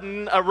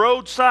sudden a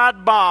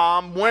roadside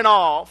bomb went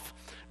off,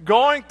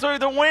 going through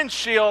the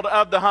windshield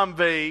of the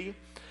Humvee.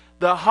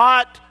 The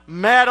hot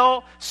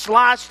metal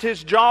sliced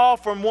his jaw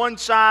from one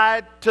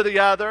side to the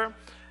other.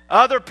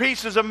 Other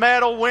pieces of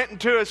metal went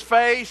into his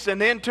face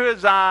and into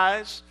his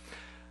eyes.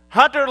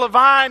 Hunter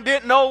Levine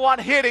didn't know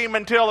what hit him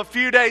until a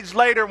few days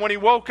later when he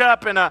woke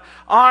up in an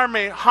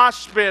Army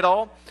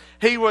hospital.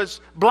 He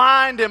was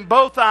blind in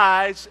both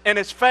eyes and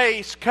his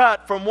face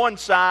cut from one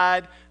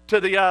side to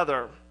the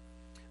other.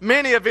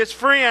 Many of his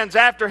friends,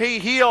 after he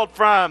healed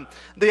from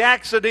the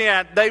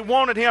accident, they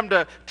wanted him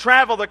to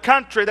travel the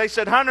country. They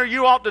said, Hunter,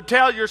 you ought to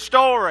tell your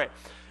story.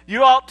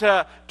 You ought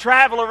to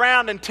travel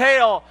around and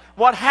tell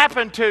what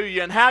happened to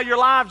you and how your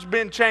life's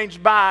been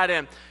changed by it.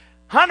 And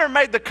Hunter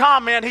made the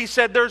comment, he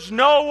said, there's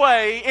no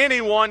way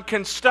anyone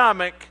can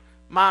stomach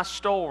my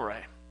story.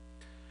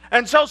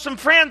 And so some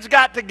friends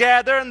got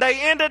together and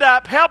they ended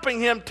up helping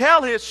him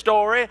tell his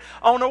story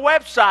on a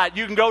website.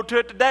 You can go to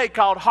it today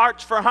called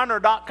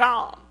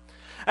heartsforhunter.com.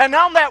 And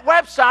on that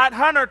website,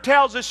 Hunter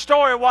tells his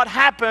story of what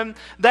happened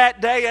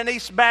that day in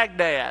East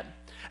Baghdad.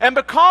 And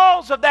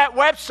because of that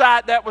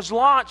website that was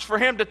launched for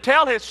him to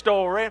tell his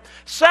story,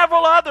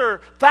 several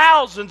other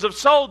thousands of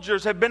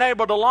soldiers have been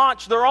able to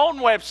launch their own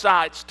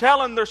websites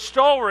telling their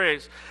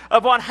stories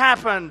of what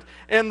happened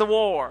in the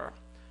war.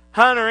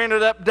 Hunter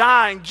ended up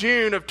dying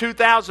June of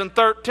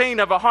 2013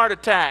 of a heart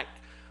attack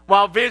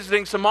while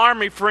visiting some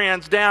Army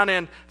friends down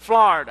in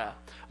Florida.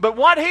 But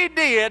what he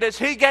did is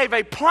he gave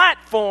a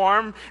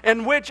platform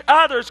in which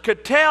others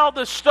could tell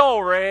the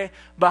story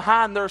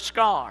behind their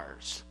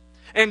scars.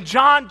 In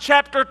John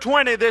chapter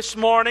 20 this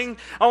morning,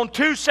 on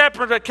two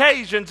separate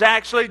occasions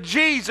actually,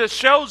 Jesus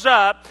shows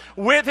up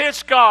with his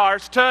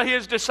scars to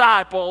his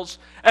disciples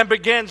and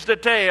begins to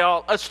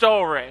tell a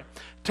story.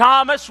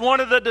 Thomas, one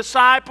of the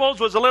disciples,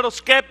 was a little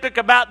skeptic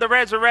about the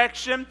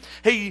resurrection.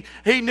 He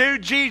knew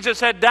Jesus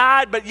had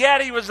died, but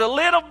yet he was a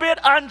little bit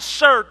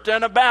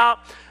uncertain about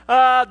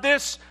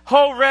this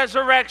whole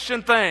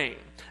resurrection thing.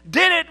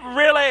 Did it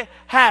really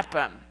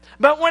happen?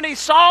 But when he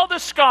saw the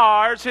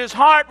scars, his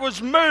heart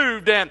was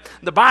moved. And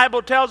the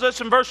Bible tells us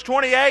in verse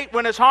 28,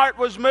 when his heart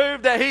was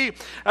moved, that he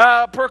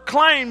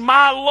proclaimed,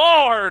 my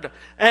Lord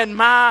and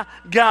my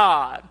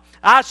God.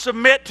 I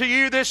submit to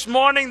you this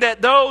morning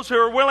that those who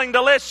are willing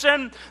to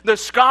listen, the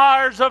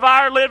scars of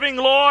our living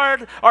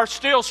Lord are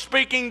still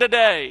speaking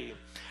today.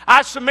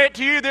 I submit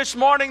to you this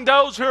morning,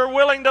 those who are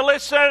willing to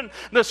listen,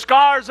 the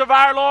scars of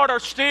our Lord are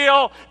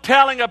still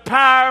telling a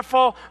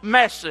powerful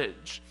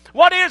message.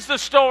 What is the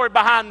story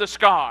behind the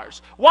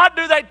scars? What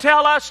do they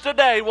tell us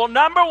today? Well,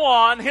 number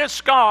one, his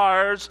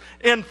scars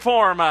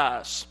inform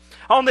us.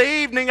 On the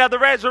evening of the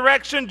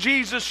resurrection,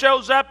 Jesus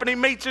shows up and he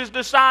meets his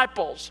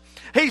disciples.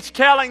 He's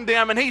telling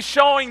them and he's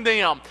showing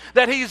them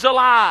that he's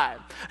alive.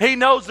 He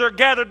knows they're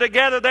gathered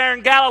together there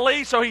in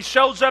Galilee, so he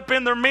shows up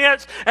in their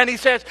midst and he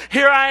says,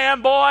 here I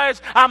am,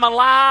 boys, I'm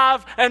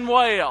alive and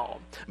well.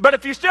 But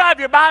if you still have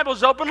your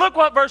Bibles open, look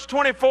what verse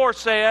 24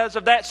 says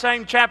of that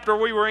same chapter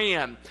we were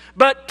in.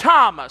 But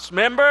Thomas,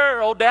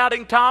 remember old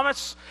doubting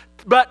Thomas?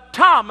 But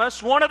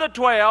Thomas, one of the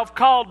 12,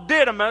 called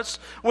Didymus,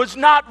 was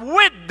not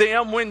with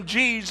them when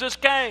Jesus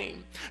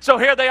came. So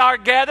here they are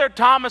gathered.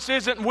 Thomas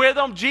isn't with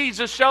them.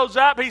 Jesus shows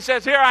up. He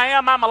says, here I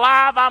am. I'm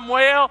alive. I'm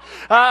well.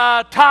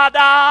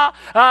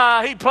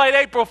 Ta-da. He played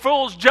April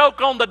Fool's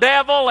joke on the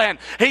devil, and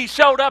he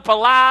showed up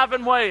alive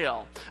and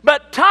well.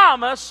 But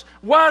Thomas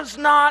was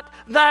not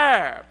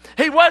there.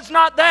 He was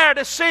not there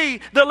to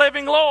see the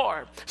living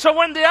Lord. So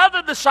when the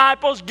other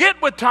disciples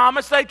get with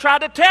Thomas, they try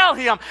to tell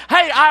him,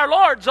 hey, our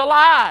Lord's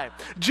alive.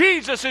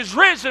 Jesus is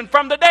risen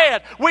from the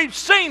dead. We've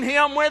seen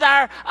him with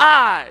our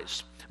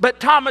eyes. But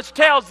Thomas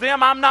tells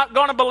them, I'm not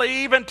going to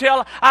believe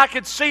until I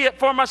could see it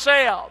for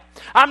myself.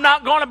 I'm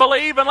not going to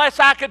believe unless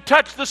I could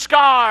touch the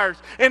scars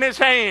in his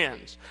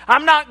hands.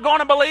 I'm not going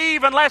to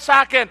believe unless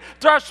I can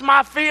thrust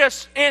my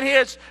fist in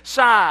his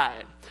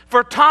side.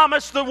 For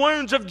Thomas, the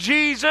wounds of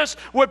Jesus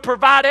would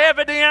provide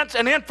evidence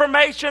and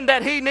information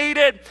that he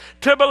needed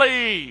to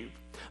believe.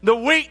 The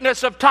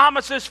weakness of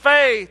Thomas's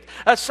faith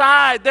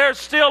aside, there's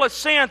still a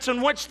sense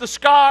in which the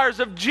scars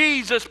of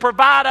Jesus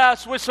provide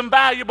us with some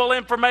valuable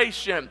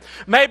information.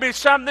 Maybe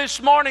some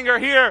this morning are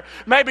here,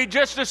 maybe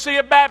just to see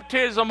a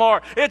baptism,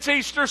 or it's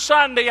Easter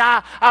Sunday.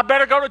 I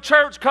better go to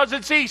church because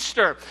it's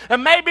Easter.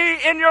 And maybe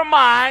in your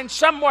mind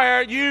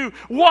somewhere you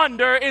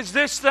wonder, is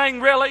this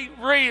thing really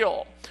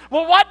real?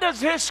 Well, what does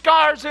his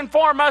scars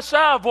inform us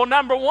of? Well,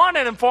 number one,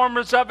 it informs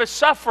us of his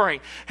suffering.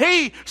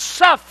 He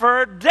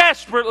suffered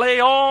desperately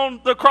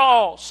on the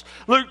cross.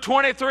 Luke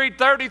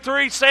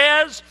 23:33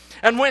 says,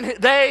 and when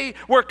they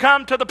were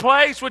come to the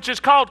place which is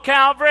called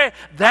Calvary,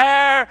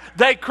 there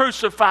they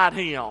crucified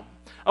him.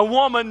 A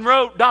woman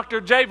wrote Dr.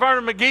 J.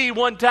 Vernon McGee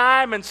one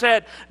time and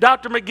said,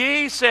 Dr.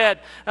 McGee said,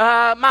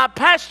 my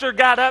pastor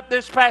got up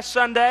this past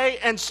Sunday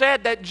and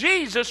said that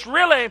Jesus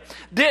really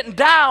didn't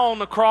die on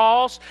the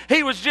cross.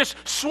 He was just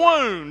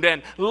swooned.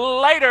 And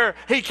later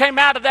he came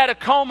out of that a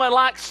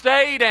coma-like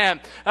state, and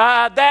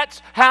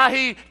that's how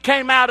he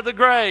came out of the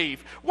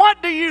grave.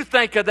 What do you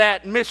think of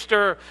that,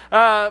 Mr.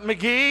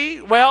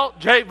 McGee? Well,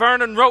 J.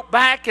 Vernon wrote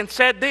back and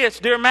said this,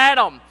 Dear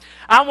Madam,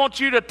 I want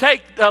you to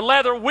take a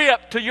leather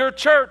whip to your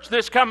church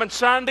this coming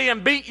Sunday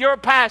and beat your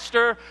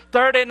pastor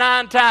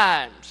 39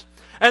 times.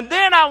 And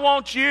then I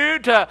want you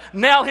to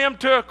nail him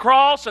to a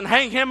cross and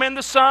hang him in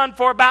the sun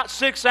for about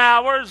 6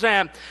 hours.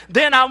 And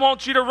then I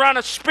want you to run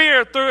a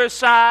spear through his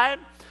side.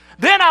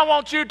 Then I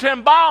want you to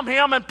embalm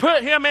him and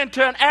put him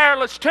into an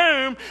airless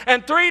tomb.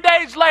 And 3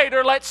 days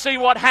later, let's see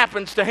what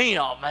happens to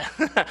him.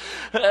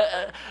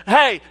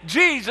 Hey,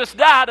 Jesus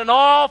died an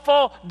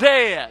awful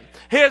death.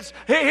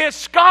 His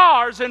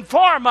scars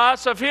inform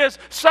us of his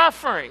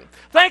suffering.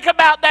 Think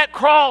about that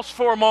cross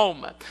for a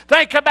moment.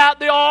 Think about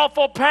the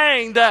awful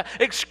pain, the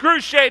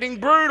excruciating,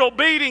 brutal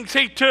beatings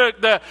he took,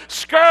 the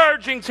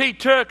scourgings he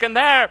took. And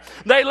there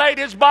they laid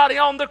his body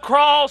on the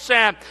cross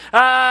and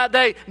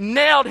they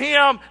nailed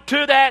him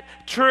to that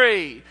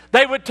tree.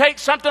 They would take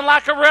something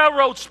like a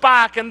railroad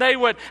spike and they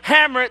would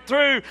hammer it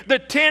through the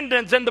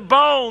tendons and the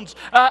bones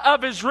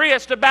of his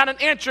wrist about an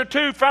inch or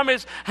two from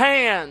his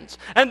hands.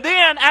 And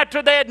then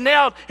after they had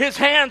nailed his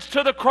hands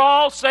to the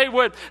cross, they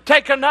would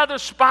take another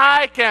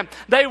spike and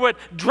they would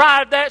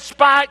drive that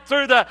spike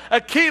through the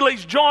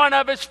Achilles joint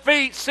of his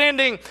feet,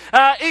 sending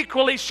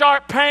equally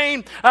sharp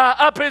pain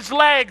up his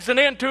legs and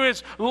into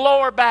his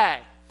lower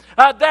back.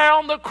 There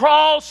on the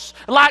cross,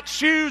 like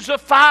shoes of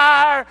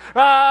fire,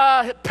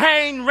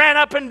 pain ran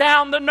up and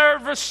down the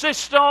nervous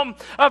system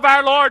of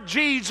our Lord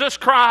Jesus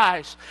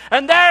Christ.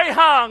 And there he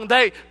hung.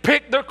 They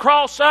picked the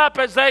cross up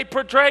as they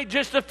portrayed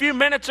just a few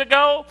minutes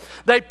ago.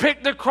 They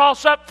picked the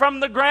cross up from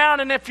the ground,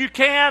 and if you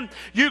can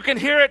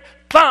hear it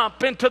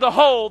thump into the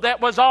hole that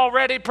was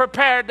already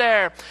prepared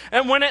there.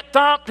 And when it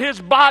thumped, his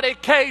body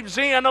caves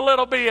in a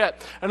little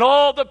bit, and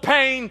all the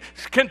pain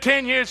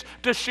continues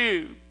to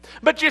shoot.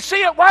 But you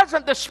see, it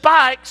wasn't the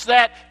spikes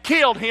that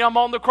killed him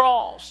on the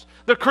cross.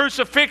 The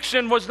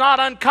crucifixion was not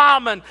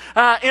uncommon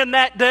in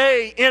that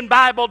day, in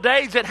Bible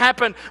days. It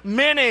happened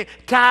many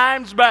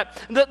times,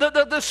 but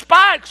the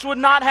spikes would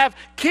not have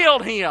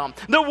killed him.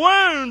 The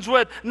wounds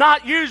would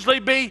not usually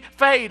be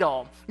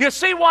fatal. You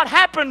see, what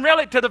happened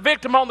really to the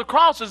victim on the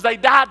cross is they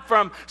died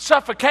from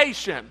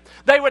suffocation.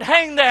 They would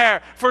hang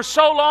there for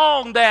so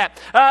long that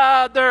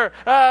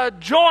their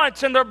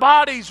joints and their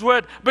bodies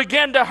would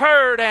begin to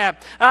hurt, and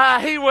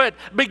he would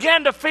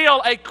begin to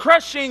feel a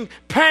crushing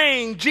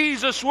pain,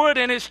 Jesus would,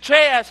 in his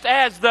chest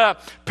as the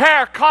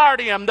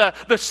pericardium,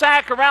 the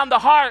sac around the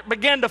heart,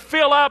 began to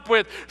fill up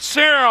with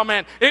serum,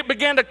 and it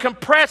began to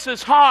compress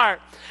his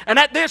heart. And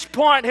at this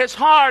point, his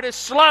heart is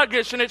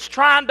sluggish and it's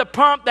trying to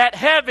pump that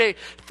heavy,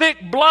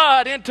 thick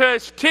blood into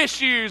his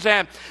tissues.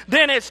 And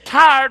then his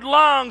tired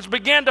lungs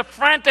begin to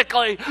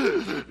frantically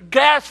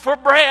gasp for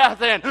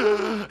breath.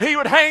 And he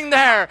would hang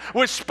there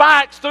with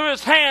spikes through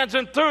his hands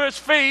and through his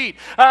feet,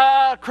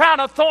 a crown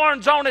of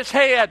thorns on his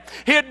head.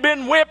 He had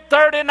been whipped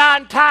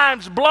 39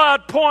 times,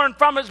 blood pouring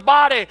from his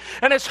body.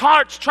 And his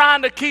heart's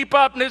trying to keep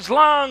up and his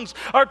lungs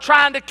are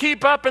trying to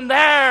keep up. And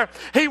there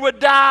he would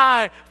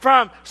die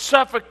from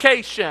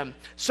suffocation.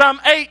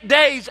 Some 8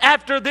 days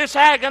after this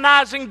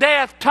agonizing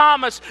death,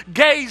 Thomas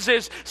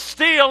gazes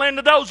still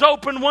into those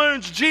open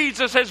wounds.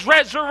 Jesus has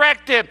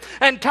resurrected,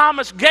 and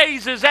Thomas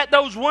gazes at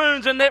those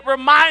wounds, and it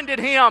reminded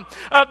him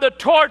of the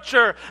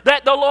torture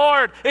that the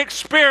Lord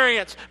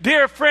experienced.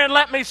 Dear friend,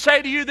 let me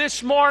say to you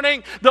this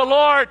morning, the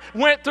Lord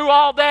went through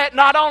all that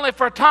not only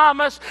for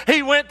Thomas,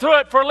 He went through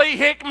it for Lee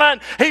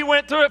Hickman, He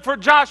went through it for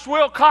Josh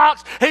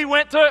Wilcox, He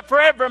went through it for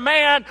every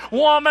man,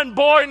 woman,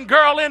 boy, and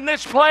girl in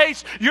this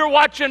place. You're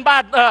watching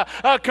by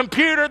a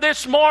computer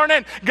this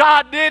morning.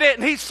 God did it,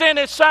 and He sent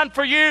His Son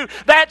for you.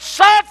 That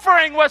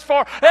suffering was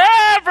for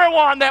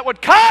everyone that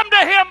would come to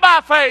Him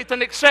by faith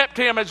and accept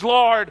Him as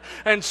Lord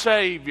and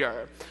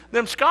Savior.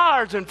 Them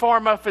scars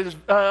inform of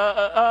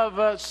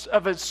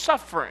His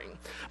suffering.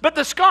 But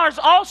the scars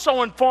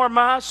also inform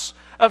us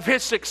of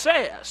His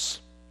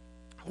success.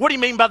 What do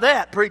you mean by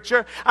that,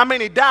 preacher? I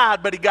mean, He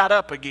died, but He got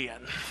up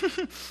again.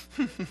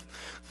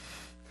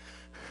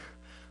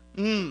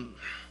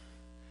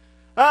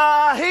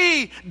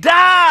 He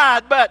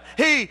died, but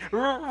He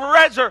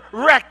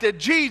resurrected.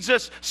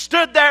 Jesus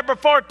stood there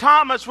before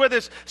Thomas with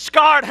His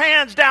scarred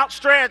hands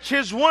outstretched.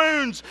 His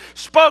wounds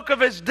spoke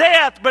of His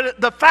death, but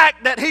the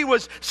fact that He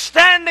was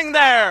standing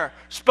there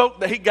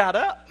spoke that He got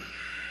up.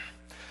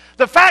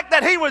 The fact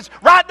that he was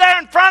right there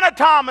in front of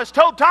Thomas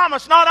told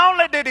Thomas not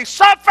only did he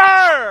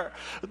suffer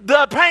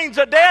the pains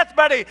of death,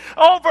 but he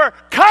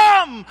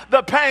overcome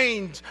the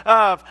pains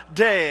of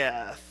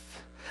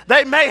death.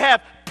 They may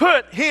have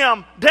put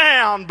him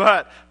down,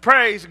 but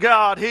praise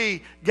God,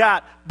 he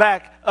got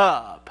back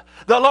up.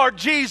 The Lord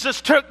Jesus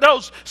took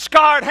those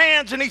scarred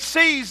hands and he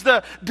seized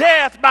the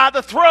death by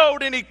the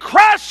throat and he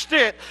crushed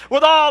it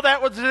with all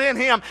that was in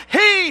him.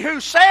 He who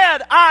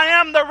said, I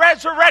am the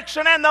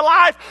resurrection and the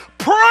life,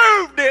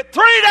 proved it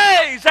 3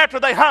 days after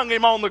they hung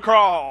him on the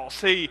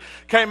cross. He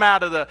came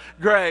out of the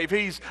grave.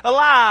 He's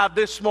alive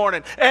this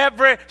morning.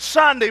 Every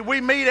Sunday we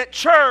meet at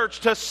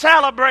church to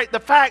celebrate the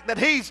fact that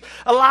he's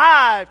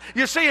alive.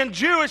 You see, in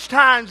Jewish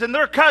times, in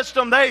their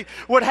custom, they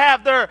would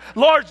have their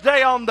Lord's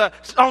Day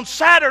on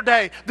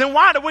Saturday. Then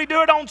why do we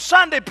do it on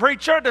Sunday,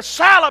 preacher? To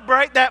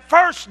celebrate that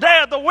first day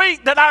of the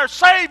week that our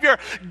Savior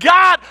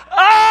got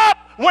up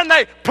when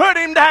they put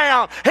him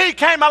down. He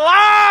came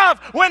alive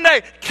when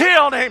they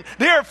killed him.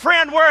 Dear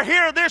friend, we're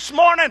here this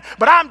morning,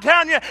 but I'm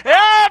telling you,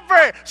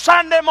 every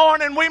Sunday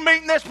morning we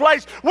meet in this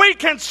place, we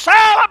can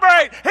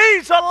celebrate.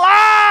 He's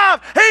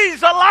alive!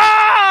 He's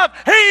alive!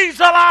 He's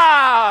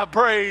alive!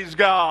 Praise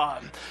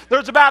God.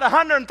 There's about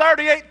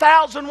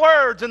 138,000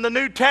 words in the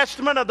New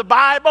Testament of the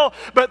Bible,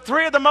 but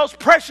 3 of the most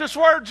precious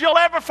words you'll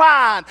ever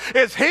find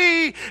is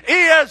He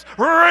is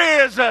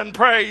risen,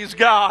 praise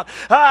God.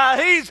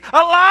 He's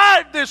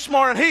alive this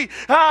morning. He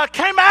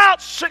came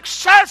out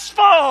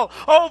successful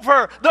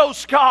over those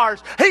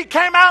scars. He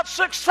came out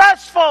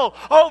successful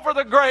over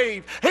the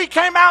grave. He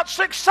came out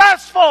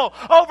successful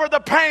over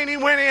the pain he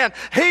went in.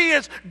 He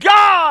is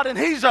God and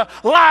He's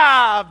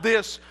alive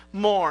this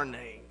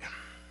morning.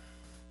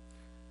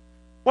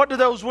 What do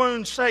those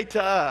wounds say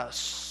to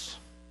us?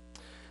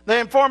 They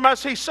inform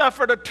us He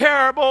suffered a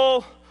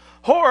terrible,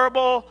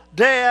 horrible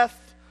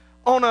death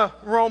on a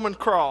Roman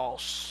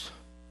cross.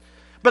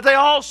 But they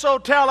also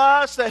tell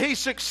us that He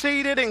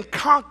succeeded in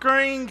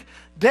conquering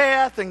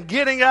death and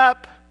getting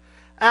up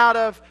out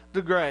of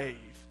the grave.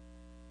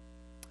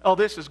 Oh,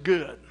 this is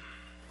good.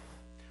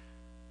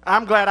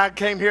 I'm glad I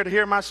came here to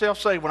hear myself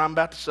say what I'm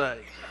about to say.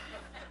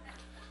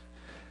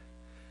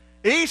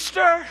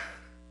 Easter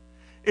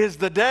is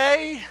the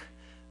day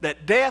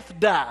that death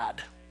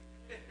died.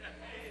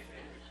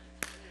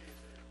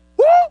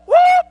 Whoop,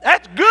 whoop,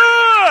 that's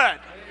good.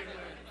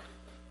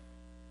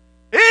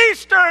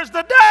 Easter is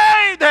the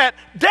day that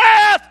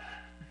death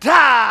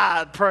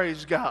died.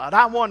 Praise God.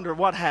 I wonder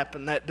what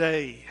happened that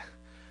day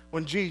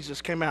when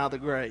Jesus came out of the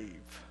grave.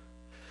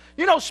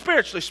 You know,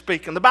 spiritually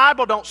speaking, the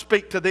Bible don't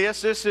speak to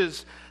this. This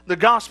is the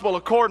gospel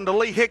according to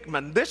Lee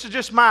Hickman. This is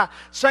just my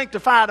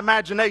sanctified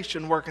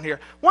imagination working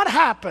here. What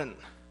happened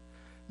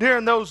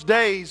during those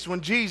days when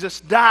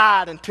Jesus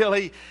died until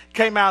He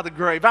came out of the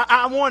grave?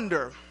 I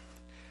wonder.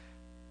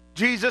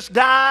 Jesus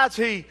dies.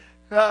 He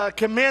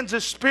commends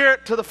His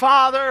spirit to the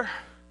Father.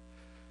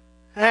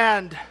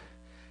 And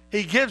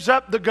He gives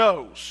up the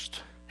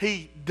ghost.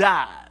 He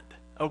died.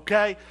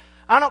 Okay?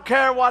 I don't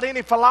care what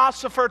any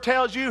philosopher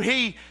tells you.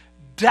 He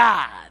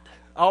died.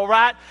 All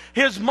right?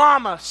 His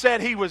mama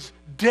said He was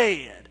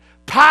dead.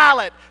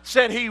 Pilate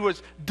said He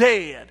was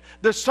dead.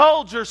 The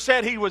soldiers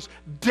said He was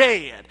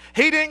dead.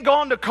 He didn't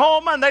go into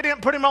coma and they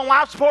didn't put Him on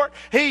life support.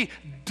 He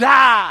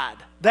died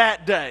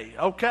that day,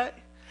 okay?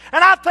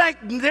 And I think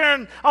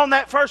on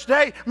that first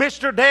day,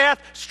 Mr.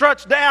 Death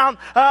struts down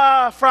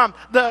from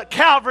the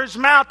Calvary's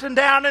mountain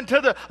down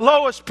into the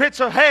lowest pits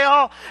of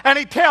hell. And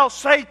he tells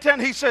Satan,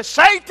 he says,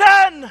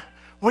 Satan,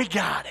 we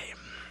got him.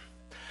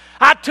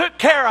 I took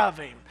care of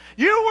him.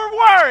 You were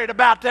worried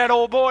about that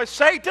old boy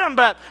Satan,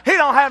 but he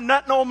don't have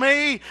nothing on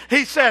me.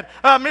 He said,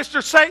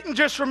 Mr. Satan,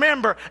 just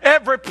remember,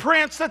 every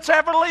prince that's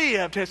ever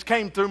lived has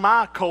came through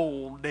my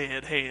cold,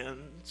 dead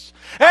hands.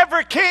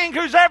 Every king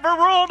who's ever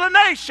ruled a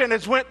nation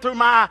has went through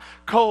my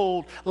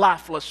cold,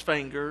 lifeless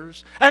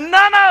fingers. And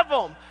none of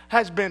them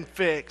has been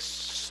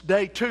fixed.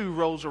 Day 2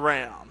 rolls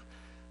around.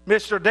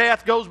 Mr.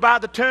 Death goes by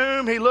the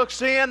tomb. He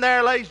looks in.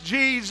 There lays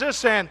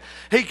Jesus. And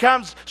he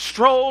comes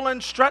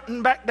strolling,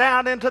 strutting back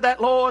down into that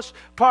lowest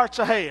parts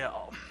of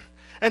hell.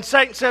 And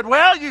Satan said,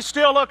 well, you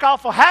still look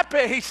awful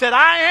happy. He said,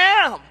 I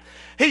am.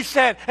 He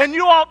said, and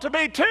you ought to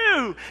be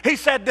too. He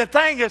said, the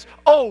thing is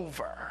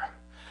over.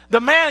 The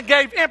man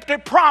gave empty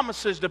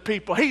promises to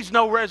people. He's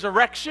no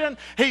resurrection.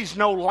 He's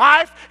no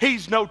life.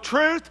 He's no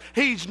truth.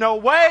 He's no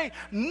way.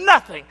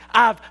 Nothing.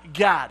 I've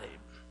got him.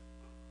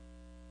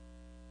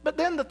 But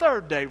then the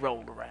third day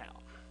rolled around.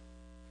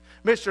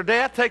 Mr.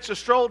 Death takes a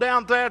stroll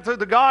down there through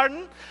the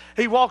garden.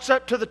 He walks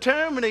up to the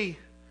tomb and he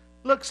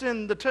looks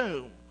in the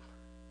tomb.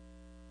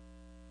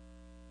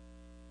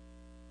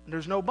 And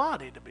there's no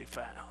body to be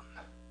found.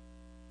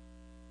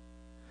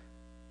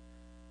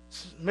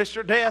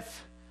 Mr.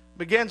 Death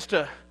begins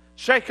to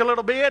shake a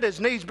little bit. His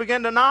knees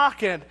begin to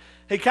knock, and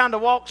he kind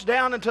of walks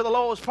down into the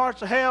lowest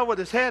parts of hell with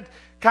his head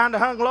kind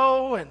of hung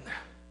low and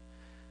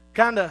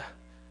kind of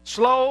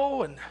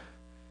slow. And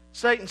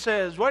Satan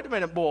says, wait a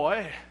minute,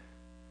 boy.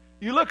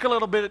 You look a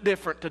little bit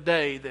different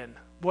today than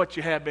what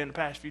you have been the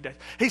past few days.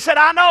 He said,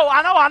 I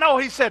know.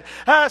 He said,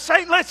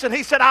 Satan, listen.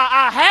 He said,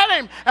 I had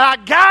him, and I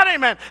got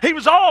him, and he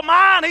was all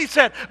mine. He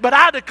said, but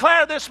I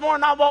declare this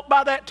morning, I walked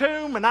by that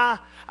tomb, and I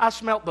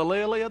smelt the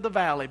lily of the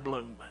valley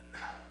blooming.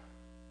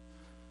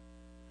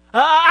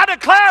 I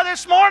declare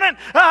this morning,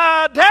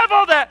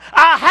 devil, that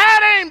I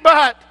had him,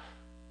 but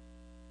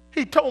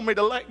he told me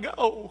to let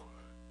go,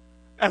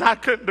 and I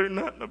couldn't do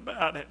nothing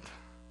about it.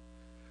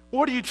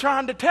 What are you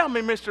trying to tell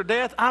me, Mr.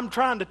 Death? I'm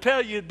trying to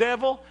tell you,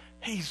 devil,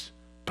 he's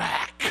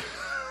back.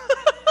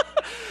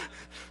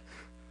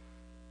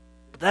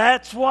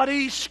 That's what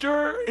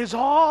Easter is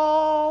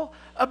all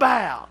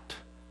about.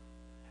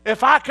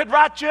 If I could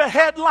write you a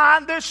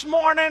headline this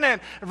morning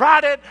and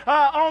write it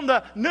on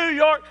the New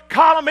York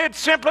column, it'd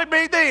simply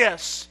be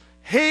this: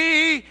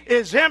 He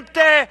is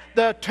empty,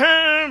 the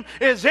tomb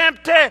is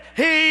empty,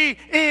 He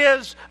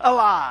is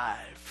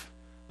alive.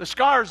 The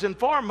scars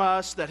inform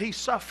us that He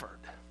suffered,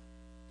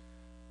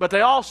 but they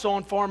also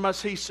inform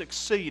us He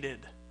succeeded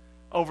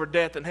over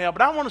death and hell.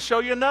 But I want to show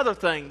you another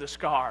thing the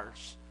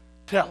scars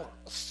tell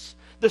us.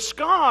 The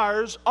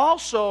scars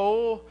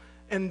also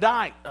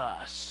indict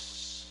us.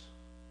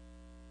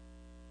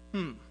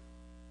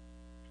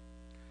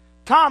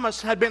 Thomas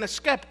had been a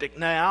skeptic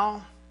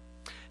now.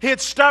 He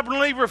had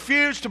stubbornly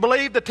refused to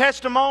believe the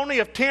testimony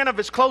of 10 of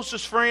his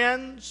closest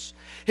friends.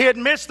 He had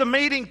missed the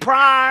meeting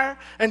prior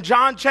in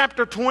John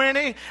chapter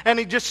 20, and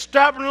he just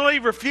stubbornly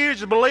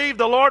refused to believe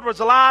the Lord was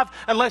alive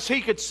unless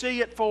he could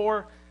see it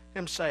for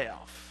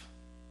himself.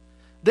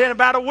 Then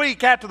about a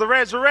week after the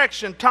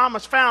resurrection,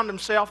 Thomas found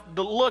himself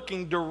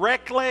looking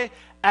directly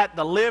at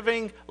the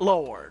living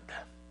Lord.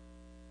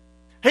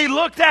 He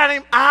looked at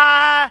him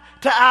eye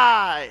to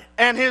eye,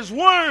 and his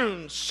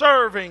wounds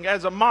serving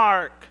as a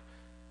mark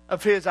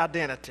of his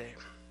identity.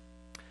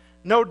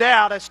 No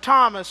doubt, as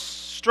Thomas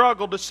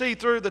struggled to see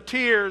through the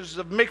tears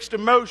of mixed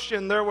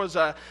emotion, there was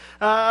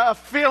a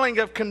feeling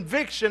of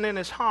conviction in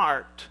his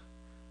heart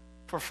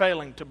for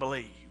failing to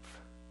believe.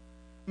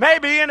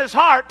 Maybe in his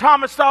heart,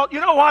 Thomas thought, you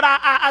know what,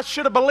 I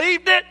should have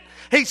believed it.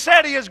 He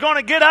said he is going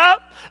to get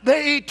up.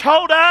 He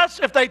told us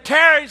if they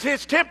tear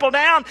his temple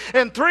down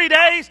in 3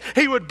 days,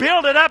 he would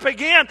build it up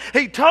again.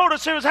 He told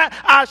us it was.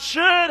 I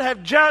should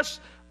have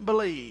just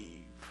believed.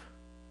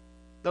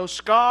 Those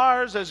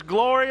scars, as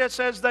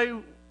glorious as they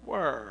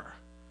were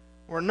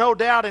no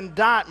doubt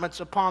indictments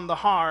upon the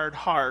hard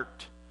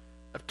heart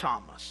of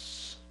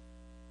Thomas.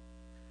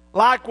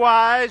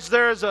 Likewise,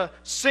 there is a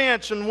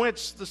sense in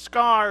which the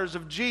scars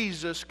of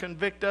Jesus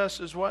convict us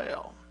as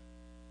well.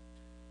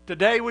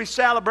 Today we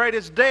celebrate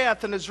His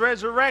death and His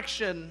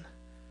resurrection.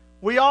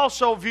 We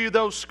also view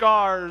those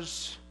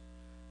scars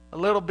a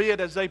little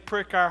bit as they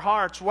prick our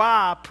hearts.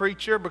 Why,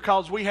 preacher?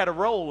 Because we had a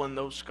role in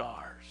those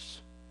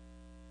scars.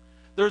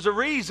 There's a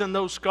reason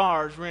those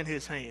scars were in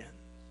His hand.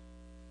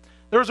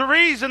 There's a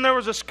reason there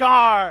was a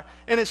scar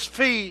in His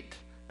feet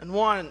and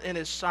one in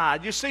His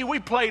side. You see, we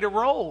played a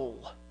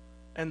role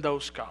in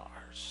those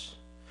scars.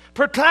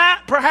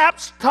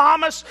 Perhaps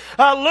Thomas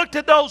looked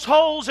at those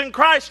holes in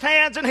Christ's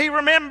hands and he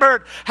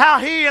remembered how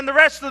he and the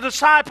rest of the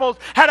disciples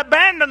had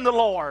abandoned the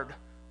Lord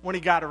when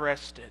he got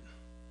arrested.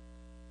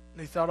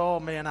 And he thought, oh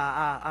man,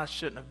 I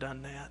shouldn't have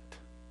done that.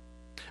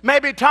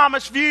 Maybe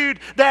Thomas viewed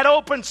that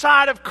open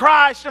side of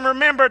Christ and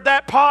remembered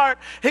that part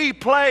he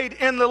played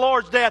in the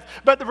Lord's death.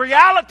 But the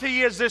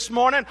reality is this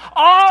morning,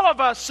 all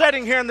of us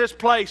sitting here in this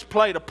place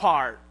played a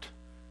part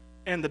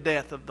in the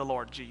death of the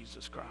Lord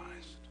Jesus Christ.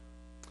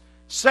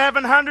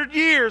 700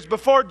 years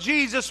before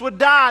Jesus would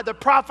die, the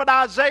prophet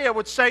Isaiah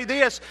would say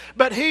this,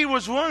 but He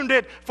was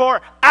wounded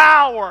for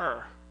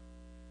our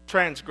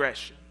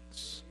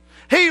transgressions.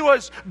 He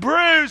was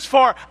bruised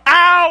for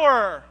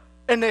our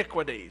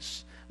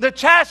iniquities. The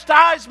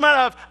chastisement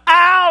of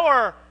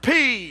our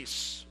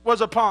peace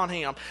was upon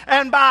Him.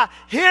 And by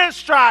His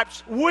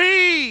stripes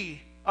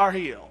we are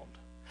healed.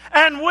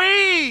 And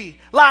we,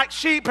 like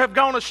sheep, have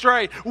gone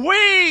astray.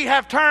 We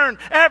have turned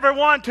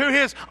everyone to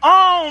his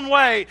own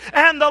way.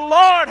 And the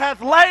Lord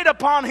hath laid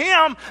upon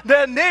Him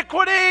the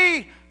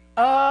iniquity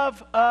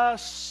of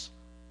us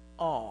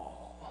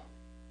all.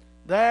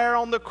 There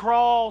on the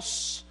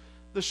cross,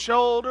 the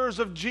shoulders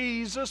of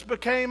Jesus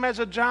became as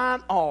a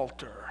giant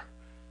altar.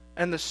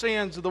 And the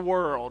sins of the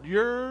world,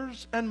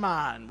 yours and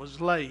mine,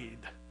 was laid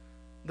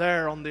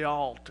there on the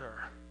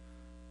altar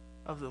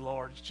of the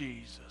Lord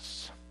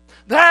Jesus.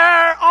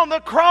 There on the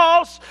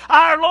cross,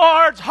 our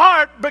Lord's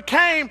heart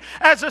became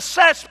as a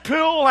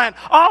cesspool, and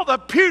all the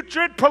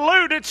putrid,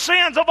 polluted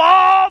sins of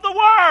all the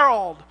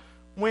world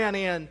went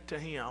into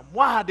Him.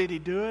 Why did He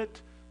do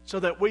it? So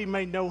that we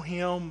may know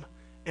Him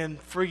in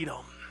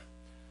freedom,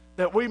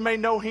 that we may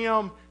know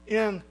Him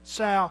in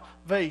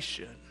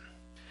salvation.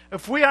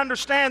 If we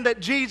understand that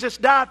Jesus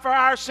died for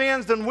our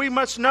sins, then we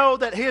must know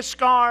that His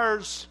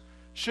scars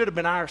should have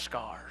been our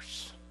scars.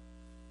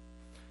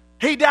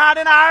 He died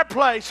in our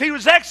place. He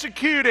was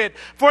executed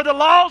for the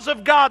laws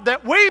of God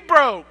that we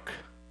broke.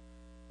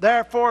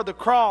 Therefore, the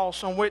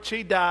cross on which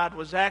He died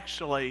was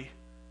actually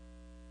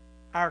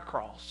our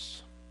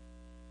cross.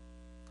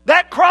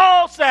 That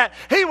cross that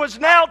he was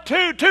nailed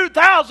to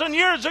 2,000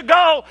 years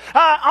ago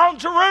on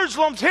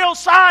Jerusalem's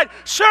hillside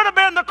should have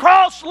been the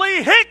cross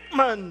Lee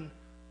Hickman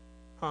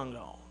hung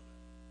on.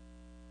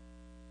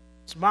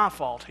 It's my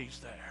fault he's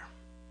there.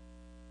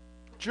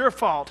 It's your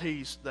fault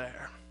he's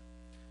there.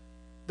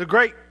 The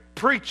great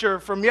preacher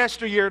from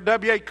yesteryear,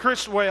 W.A.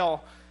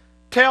 Criswell,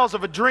 tells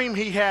of a dream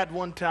he had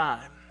one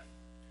time.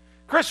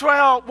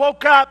 Criswell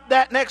woke up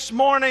that next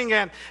morning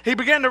and he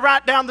began to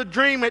write down the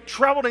dream. It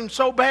troubled him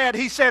so bad.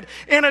 He said,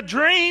 "In a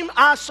dream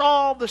I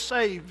saw the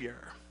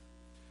Savior.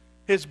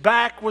 His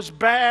back was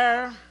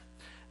bare,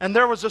 and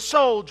there was a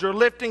soldier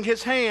lifting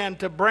his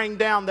hand to bring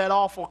down that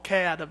awful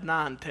cat of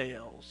nine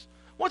tails."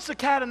 What's the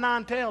cat of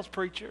nine tails,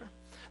 preacher?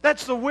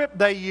 That's the whip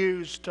they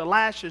used to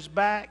lash his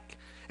back.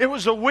 It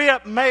was a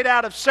whip made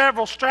out of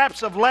several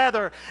straps of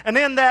leather, and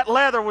in that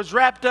leather was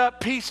wrapped up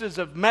pieces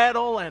of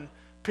metal and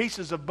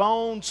pieces of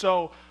bone.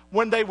 So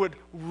when they would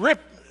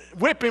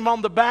whip him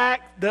on the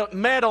back, the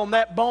metal and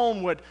that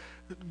bone would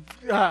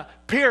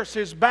pierce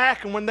his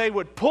back, and when they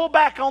would pull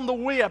back on the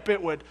whip,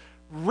 it would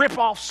rip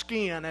off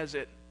skin as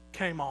it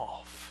came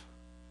off.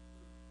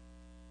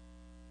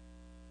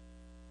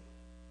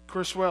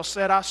 Criswell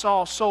said, "I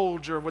saw a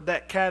soldier with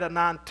that cat of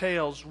nine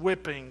tails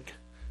whipping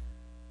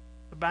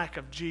the back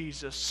of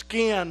Jesus,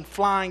 skin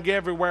flying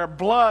everywhere,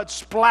 blood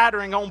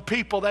splattering on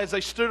people as they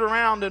stood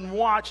around and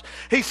watched."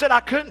 He said, "I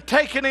couldn't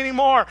take it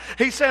anymore."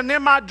 He said, "And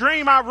in my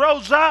dream I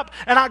rose up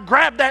and I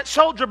grabbed that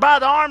soldier by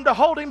the arm to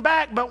hold him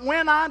back. But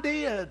when I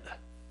did,"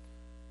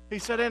 he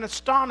said, "in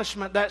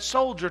astonishment, that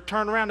soldier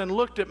turned around and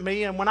looked at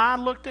me, and when I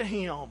looked at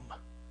him,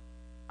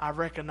 I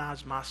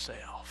recognized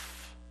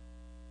myself."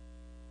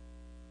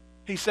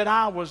 He said,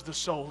 "I was the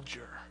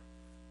soldier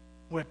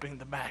whipping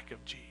the back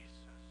of Jesus.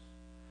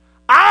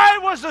 I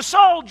was the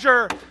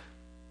soldier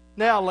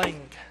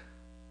nailing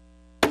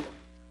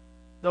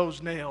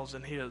those nails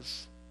in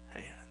his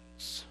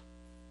hands."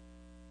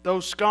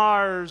 Those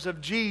scars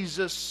of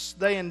Jesus,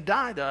 they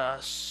indict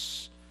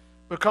us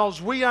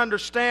because we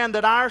understand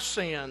that our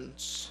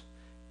sins,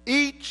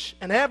 each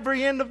and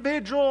every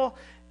individual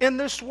in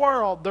this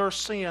world, their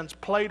sins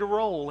played a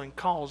role in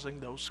causing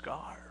those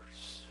scars.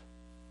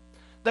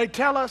 They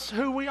tell us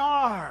who we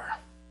are,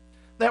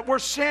 that we're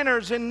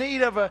sinners in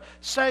need of a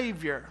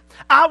Savior.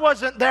 I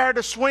wasn't there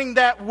to swing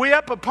that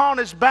whip upon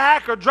his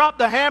back or drop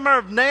the hammer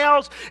of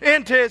nails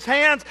into his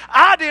hands.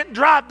 I didn't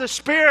drive the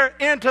spear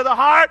into the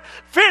heart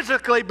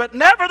physically, but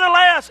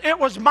nevertheless, it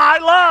was my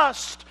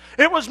lust.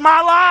 It was my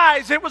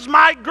lies. It was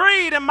my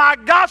greed and my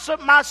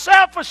gossip, my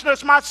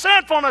selfishness, my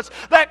sinfulness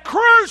that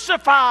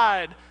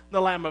crucified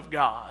the Lamb of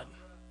God.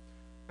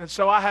 And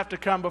so I have to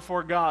come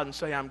before God and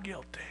say, I'm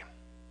guilty.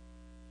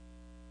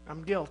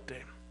 I'm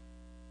guilty.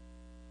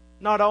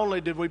 Not only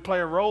did we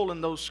play a role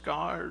in those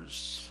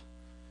scars,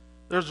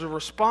 there's a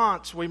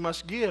response we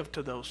must give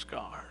to those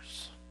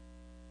scars.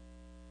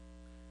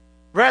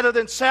 Rather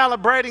than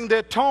celebrating the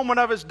atonement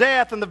of his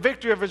death and the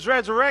victory of his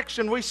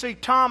resurrection, we see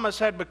Thomas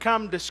had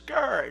become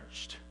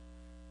discouraged,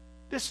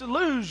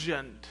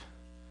 disillusioned.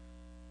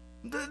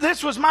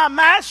 This was my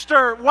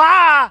master.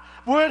 Why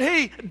would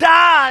he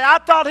die? I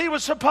thought he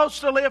was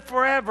supposed to live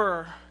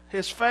forever.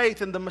 His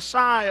faith in the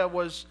Messiah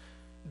was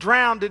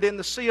drowned in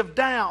the sea of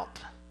doubt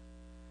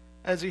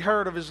as he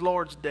heard of his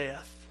Lord's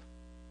death.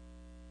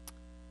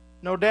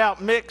 No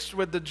doubt mixed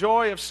with the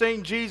joy of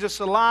seeing Jesus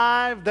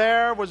alive,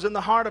 there was in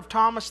the heart of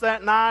Thomas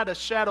that night a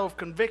shadow of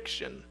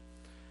conviction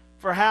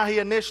for how he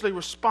initially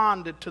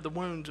responded to the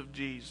wounds of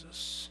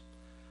Jesus.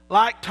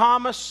 Like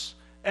Thomas,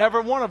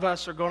 every one of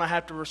us are going to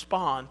have to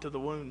respond to the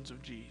wounds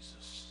of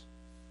Jesus.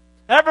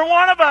 Every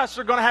one of us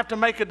are going to have to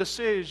make a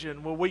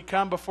decision. Will we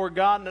come before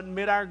God and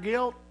admit our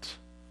guilt?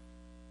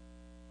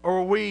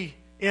 Or will we,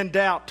 in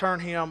doubt, turn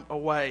him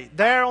away?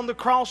 There on the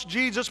cross,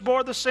 Jesus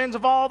bore the sins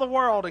of all the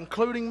world,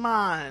 including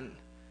mine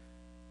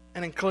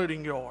and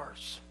including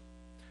yours.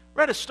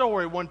 Read a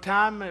story one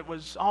time. It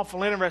was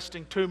awful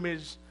interesting to me.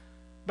 It's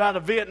about a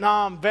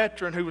Vietnam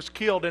veteran who was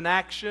killed in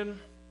action.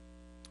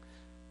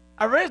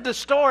 I read the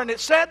story, and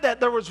it said that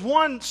there was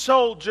one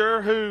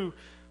soldier who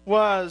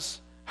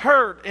was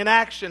hurt in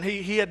action.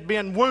 He had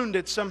been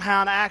wounded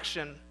somehow in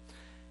action.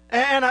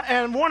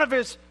 And one of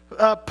his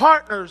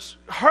partners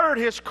heard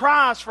his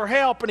cries for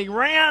help, and he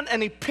ran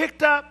and he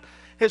picked up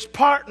his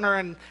partner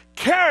and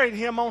carried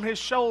him on his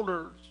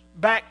shoulders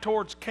back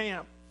towards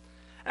camp.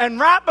 And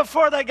right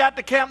before they got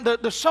to camp,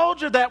 the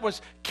soldier that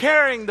was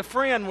carrying the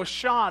friend was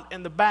shot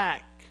in the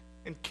back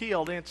and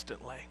killed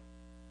instantly.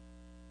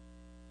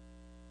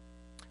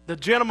 The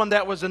gentleman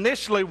that was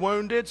initially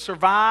wounded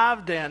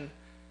survived and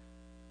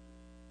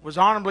was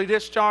honorably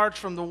discharged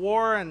from the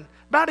war. And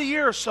about a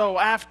year or so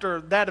after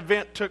that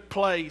event took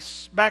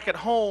place, back at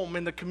home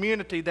in the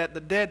community that the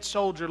dead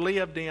soldier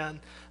lived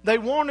in, they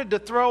wanted to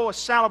throw a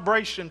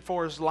celebration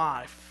for his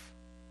life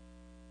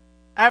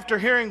after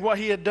hearing what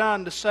he had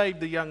done to save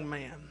the young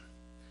man.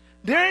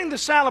 During the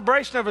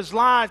celebration of his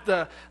life,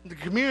 the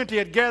community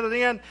had gathered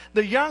in.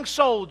 The young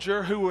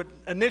soldier who had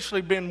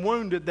initially been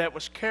wounded that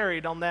was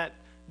carried on that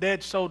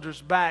dead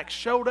soldier's back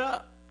showed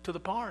up to the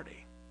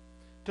party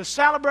to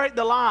celebrate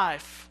the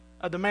life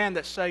of the man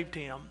that saved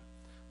him.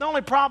 The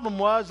only problem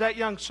was that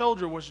young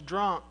soldier was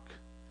drunk.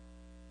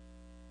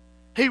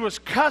 He was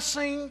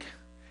cussing.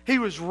 He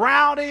was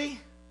rowdy.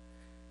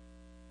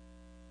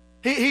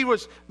 He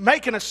was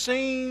making a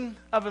scene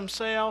of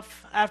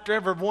himself. After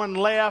everyone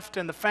left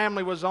and the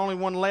family was the only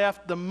one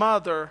left, the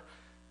mother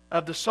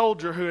of the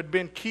soldier who had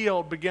been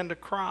killed began to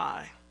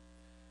cry.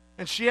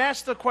 And she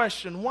asked the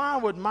question, why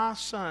would my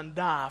son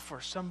die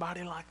for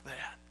somebody like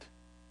that?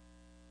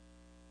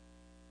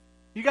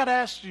 You got to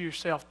ask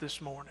yourself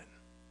this morning,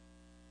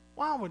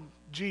 why would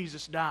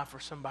Jesus die for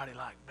somebody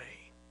like me?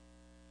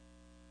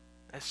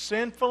 As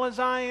sinful as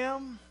I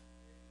am,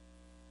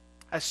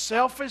 as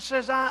selfish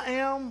as I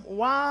am,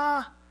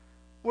 why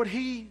would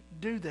he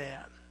do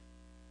that?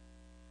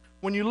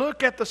 When you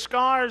look at the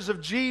scars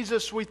of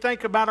Jesus, we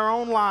think about our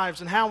own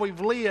lives and how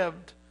we've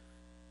lived.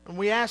 And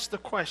we ask the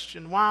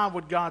question, why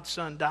would God's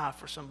Son die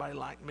for somebody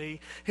like me?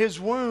 His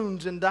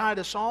wounds indict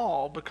us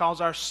all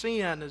because our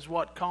sin is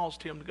what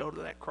caused him to go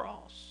to that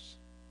cross.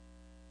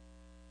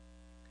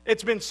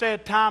 It's been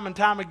said time and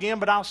time again,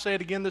 but I'll say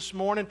it again this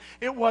morning.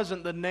 It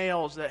wasn't the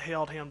nails that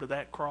held him to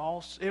that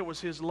cross. It was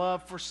his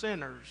love for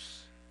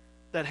sinners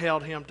that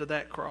held him to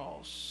that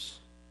cross.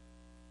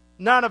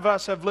 None of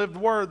us have lived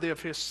worthy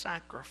of his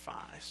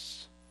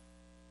sacrifice.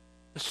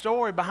 The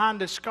story behind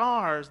his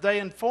scars, they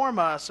inform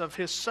us of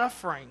his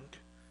suffering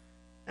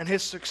and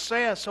his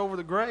success over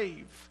the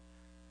grave.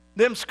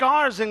 Them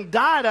scars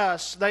indict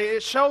us.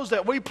 It shows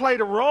that we played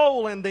a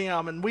role in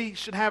them and we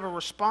should have a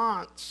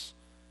response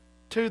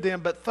to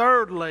them. But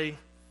thirdly,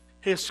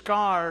 his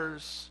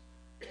scars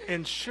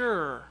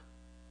ensure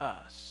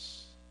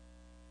us.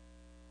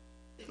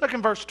 Look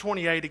in verse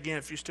 28 again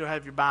if you still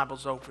have your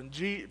Bibles open.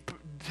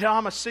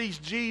 Thomas sees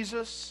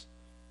Jesus.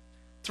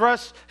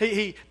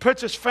 He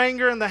puts his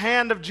finger in the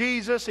hand of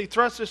Jesus. He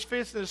thrusts his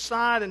fist in his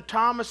side, and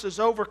Thomas is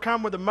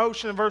overcome with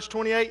emotion in verse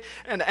 28,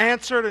 and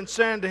answered and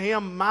said to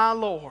him, my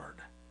Lord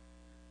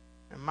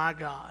and my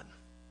God.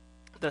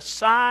 The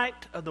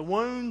sight of the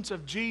wounds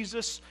of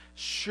Jesus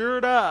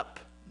shored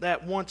up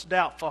that once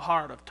doubtful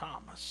heart of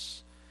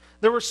Thomas.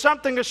 There was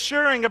something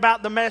assuring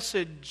about the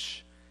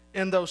message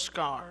in those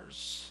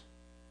scars.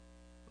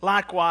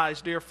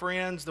 Likewise, dear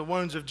friends, the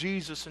wounds of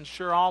Jesus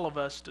ensure all of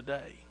us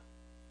today.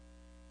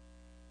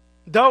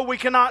 Though we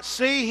cannot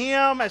see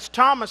him as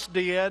Thomas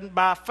did,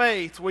 by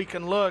faith we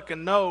can look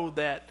and know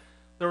that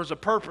there was a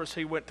purpose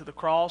he went to the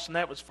cross, and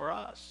that was for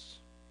us.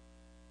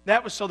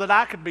 That was so that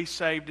I could be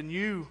saved and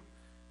you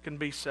can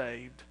be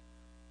saved.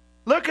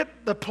 Look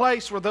at the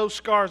place where those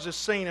scars are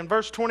seen. In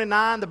verse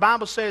 29, the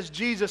Bible says,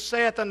 Jesus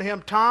saith unto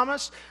him,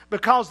 Thomas,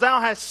 because thou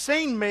hast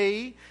seen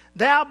me,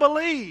 thou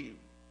believe.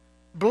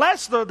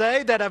 Blessed are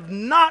they that have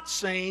not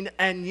seen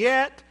and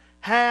yet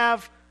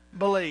have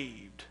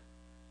believed.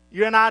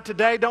 You and I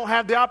today don't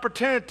have the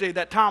opportunity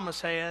that Thomas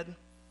had.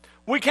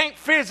 We can't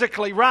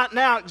physically right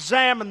now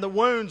examine the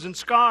wounds and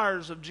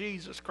scars of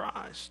Jesus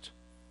Christ.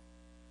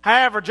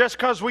 However, just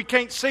because we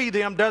can't see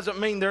them doesn't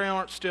mean they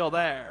aren't still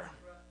there.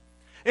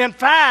 In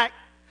fact,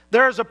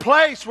 there's a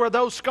place where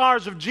those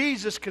scars of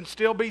Jesus can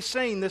still be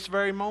seen this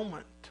very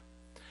moment.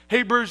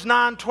 Hebrews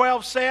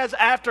 9:12 says,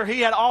 after he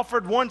had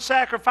offered one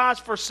sacrifice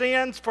for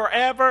sins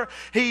forever,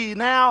 he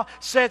now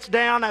sits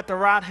down at the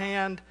right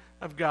hand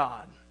of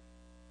God.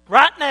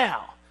 Right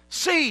now,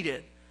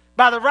 seated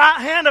by the right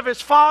hand of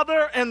his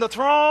Father in the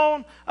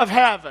throne of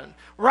heaven.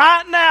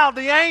 Right now,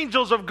 the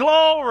angels of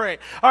glory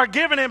are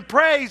giving him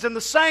praise, and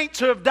the saints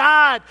who have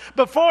died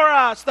before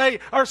us, they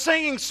are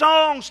singing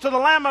songs to the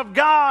Lamb of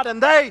God,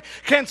 and they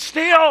can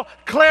still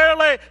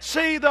clearly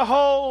see the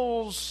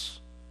holes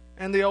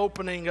and the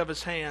opening of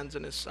his hands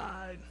and his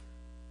side.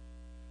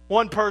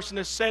 One person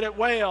has said it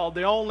well,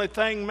 the only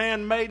thing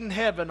man made in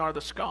heaven are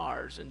the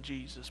scars in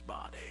Jesus'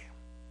 body.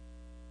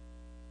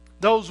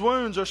 Those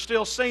wounds are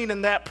still seen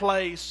in that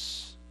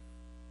place.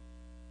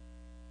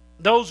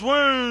 Those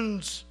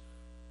wounds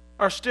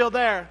are still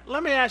there.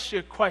 Let me ask you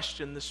a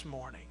question this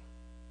morning.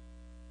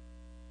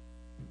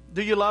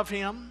 Do you love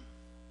him?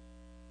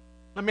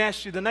 Let me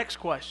ask you the next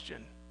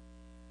question.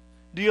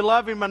 Do you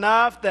love him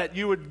enough that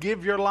you would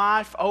give your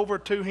life over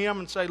to him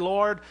and say,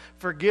 Lord,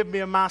 forgive me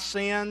of my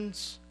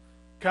sins.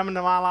 Come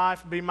into my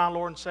life and be my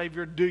Lord and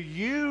Savior. Do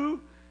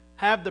you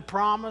have the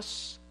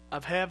promise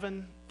of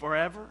heaven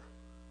forever?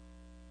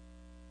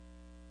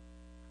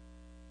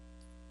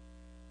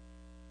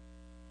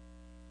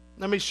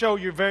 Let me show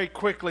you very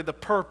quickly the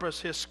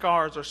purpose his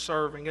scars are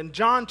serving. In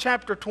John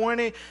chapter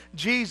 20,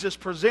 Jesus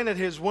presented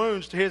his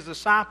wounds to his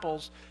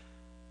disciples.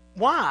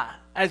 Why?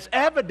 As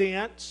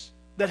evidence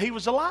that he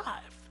was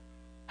alive.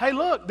 Hey,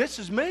 look, this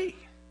is me.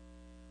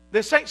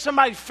 This ain't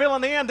somebody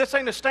filling in. This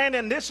ain't a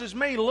stand-in. This is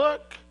me.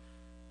 Look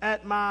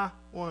at my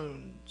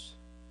wounds.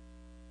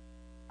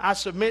 I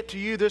submit to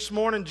you this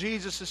morning,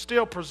 Jesus is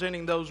still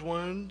presenting those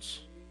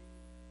wounds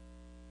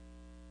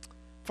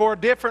for a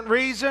different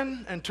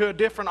reason and to a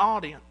different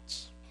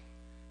audience.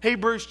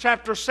 Hebrews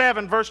chapter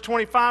 7 verse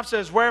 25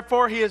 says,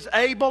 wherefore he is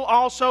able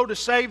also to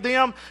save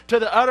them to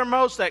the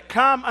uttermost that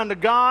come unto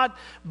God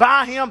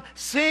by him,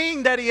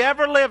 seeing that he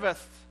ever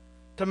liveth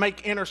to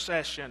make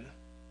intercession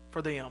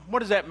for them. What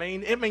does that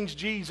mean? It means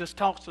Jesus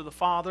talks to the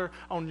Father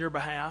on your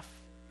behalf.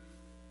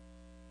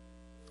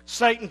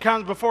 Satan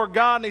comes before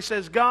God and he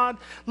says, God,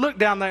 look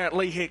down there at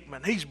Lee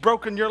Hickman. He's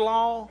broken your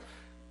law.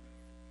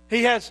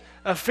 He has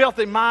a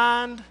filthy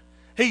mind.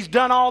 He's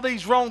done all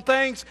these wrong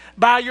things.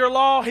 By your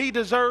law, he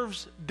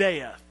deserves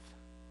death.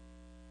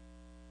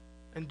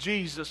 And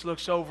Jesus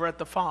looks over at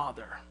the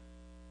Father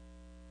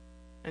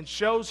and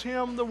shows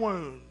him the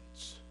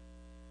wounds.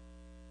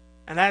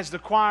 And as the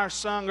choir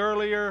sung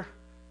earlier,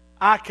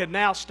 I can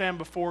now stand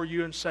before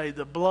you and say,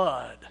 the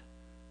blood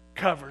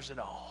covers it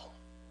all.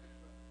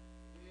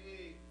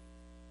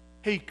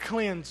 He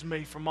cleansed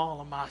me from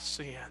all of my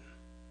sin.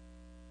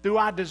 Do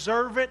I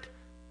deserve it?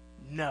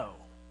 No.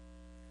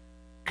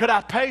 Could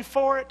I pay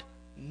for it?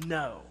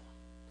 No.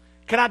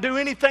 Can I do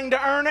anything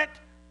to earn it?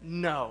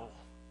 No.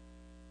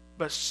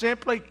 But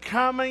simply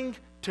coming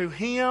to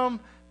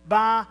Him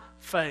by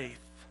faith,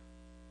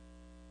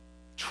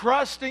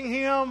 trusting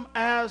Him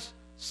as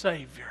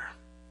Savior,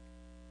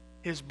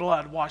 His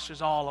blood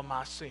washes all of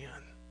my sin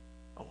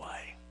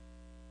away.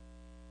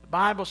 The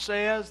Bible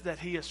says that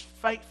He is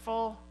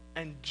faithful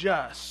and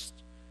just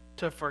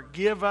to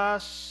forgive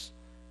us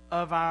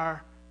of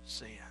our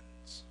sins.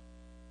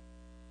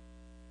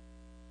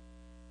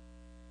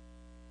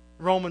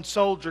 A Roman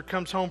soldier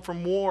comes home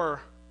from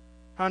war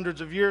hundreds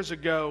of years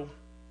ago,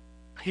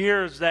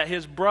 hears that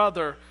his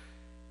brother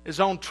is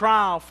on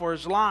trial for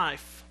his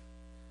life.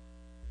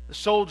 The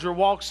soldier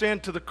walks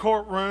into the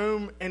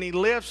courtroom and he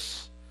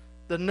lifts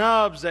the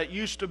nubs that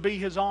used to be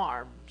his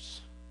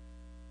arms,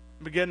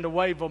 began to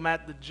wave them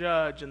at the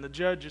judge, and the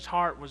judge's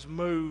heart was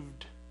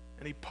moved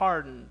and he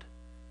pardoned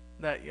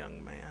that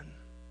young man.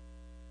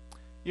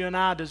 You and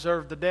I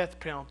deserve the death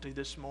penalty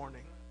this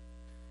morning.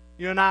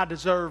 You and I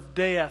deserve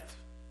death.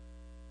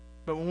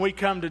 But when we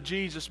come to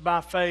Jesus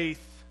by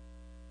faith,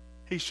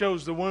 He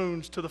shows the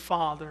wounds to the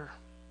Father,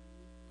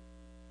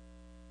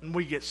 and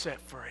we get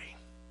set free.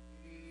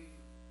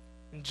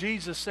 And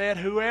Jesus said,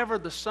 whoever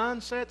the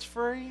Son sets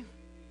free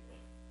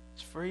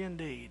is free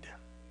indeed.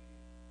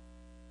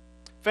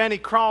 Fanny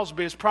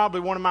Crosby is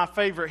probably one of my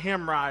favorite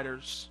hymn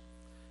writers.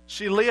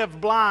 She lived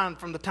blind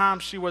from the time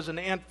she was an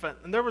infant.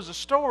 And there was a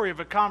story of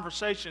a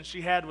conversation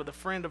she had with a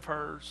friend of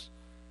hers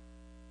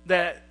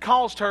that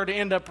caused her to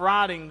end up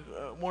writing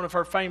one of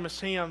her famous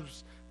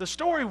hymns. The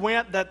story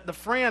went that the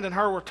friend and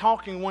her were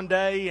talking one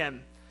day,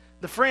 and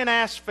the friend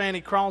asked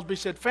Fanny Crosby,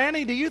 said,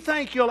 Fanny, do you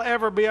think you'll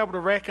ever be able to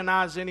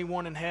recognize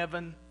anyone in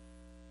heaven,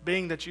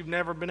 being that you've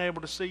never been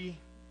able to see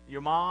your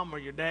mom or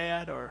your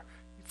dad or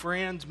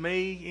friends,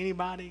 me,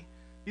 anybody?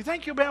 You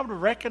think you'll be able to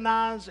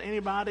recognize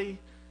anybody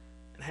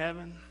in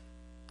heaven?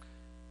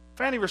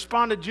 Fanny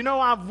responded, you know,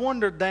 I've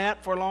wondered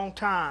that for a long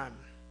time.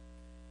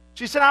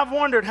 She said, I've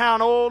wondered how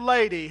an old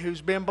lady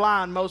who's been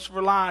blind most of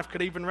her life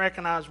could even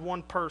recognize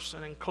one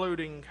person,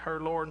 including her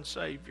Lord and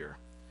Savior.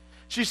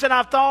 She said,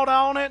 I've thought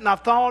on it, and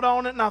I've thought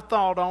on it, and I've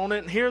thought on it,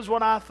 and here's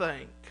what I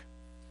think.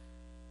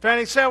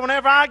 Fanny said,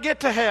 whenever I get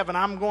to heaven,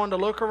 I'm going to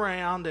look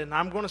around, and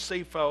I'm going to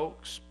see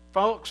folks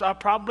I've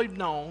probably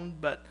known,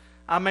 but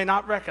I may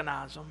not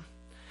recognize them.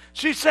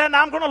 She said, and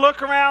I'm going to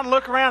look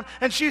around,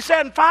 and she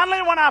said, and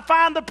finally when I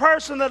find the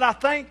person that I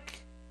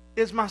think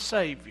is my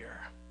Savior,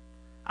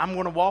 I'm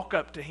going to walk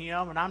up to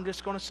him and I'm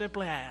just going to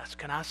simply ask,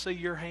 can I see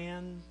your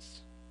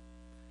hands?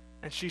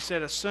 And she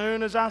said, as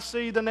soon as I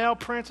see the nail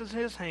prints in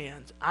his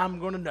hands, I'm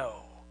going to know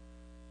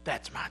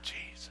that's my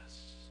Jesus.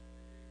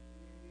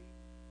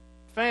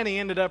 Fanny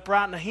ended up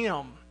writing a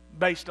hymn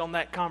based on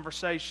that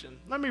conversation.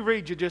 Let me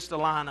read you just a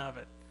line of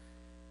it.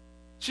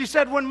 She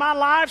said, when my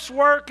life's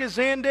work is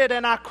ended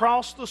and I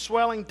cross the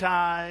swelling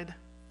tide,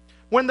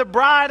 when the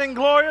bright and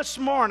glorious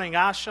morning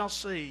I shall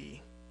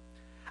see,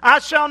 I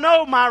shall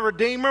know my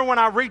Redeemer when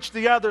I reach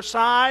the other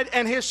side,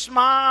 and His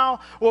smile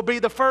will be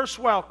the first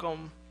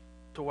welcome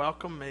to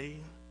welcome me.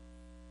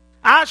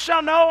 I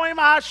shall know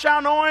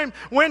Him,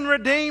 when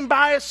redeemed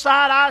by His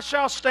side I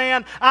shall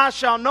stand. I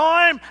shall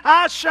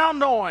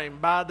know Him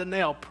by the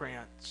nail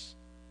prints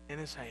in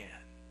His hand.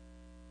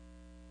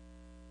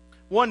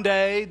 One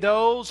day,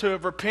 those who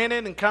have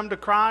repented and come to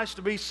Christ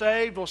to be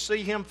saved will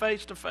see Him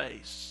face to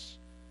face.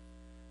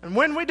 And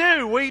when we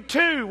do, we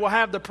too will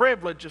have the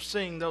privilege of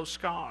seeing those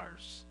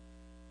scars.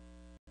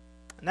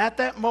 And at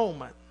that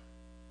moment,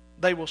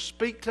 they will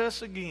speak to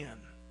us again,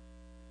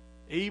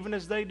 even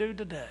as they do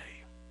today.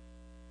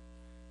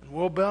 And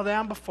we'll bow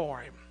down before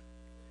Him.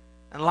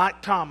 And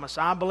like Thomas,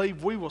 I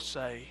believe we will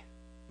say,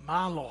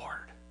 my Lord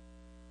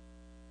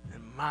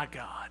and my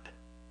God.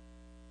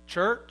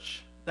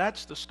 Church,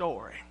 that's the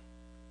story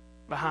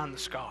behind the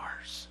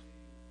scars.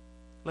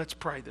 Let's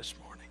pray this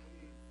morning.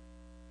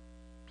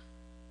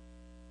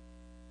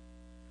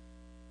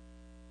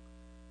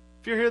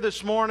 If you're here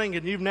this morning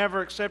and you've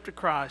never accepted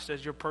Christ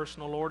as your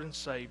personal Lord and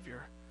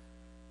Savior,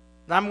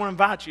 then I'm going to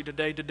invite you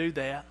today to do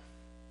that.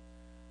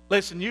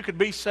 Listen, you could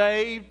be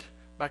saved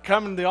by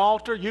coming to the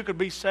altar. You could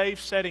be saved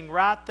sitting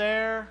right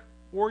there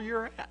where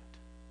you're at.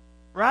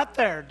 Right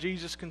there,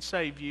 Jesus can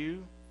save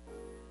you.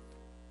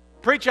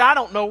 Preacher, I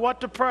don't know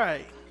what to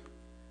pray.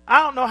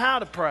 I don't know how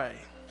to pray.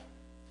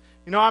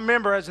 You know, I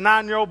remember as a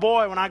 9-year-old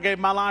boy when I gave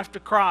my life to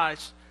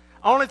Christ,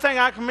 only thing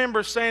I can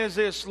remember saying is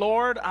this: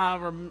 Lord,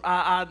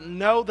 I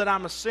know that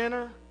I'm a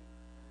sinner,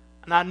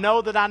 and I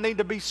know that I need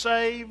to be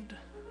saved.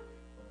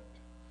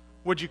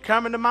 Would you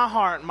come into my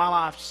heart and my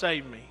life,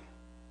 save me?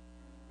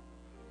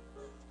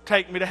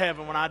 Take me to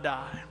heaven when I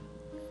die.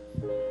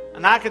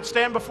 And I can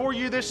stand before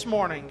you this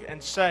morning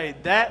and say,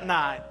 that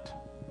night,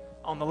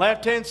 on the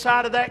left-hand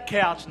side of that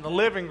couch in the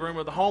living room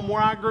of the home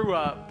where I grew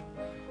up,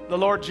 the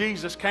Lord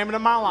Jesus came into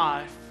my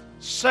life,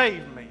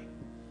 saved me.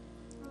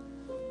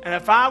 And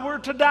if I were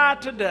to die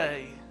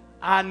today,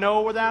 I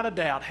know without a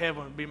doubt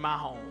heaven would be my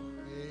home.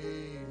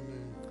 Amen.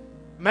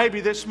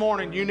 Maybe this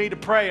morning you need to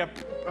pray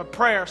a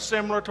prayer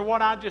similar to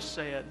what I just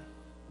said.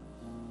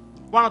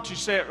 Why don't you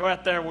say it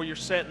right there where you're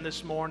sitting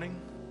this morning?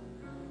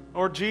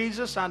 Lord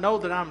Jesus, I know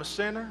that I'm a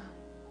sinner.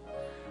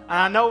 And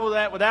I know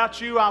that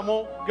without you I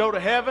won't go to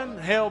heaven.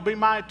 Hell will be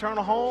my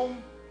eternal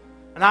home.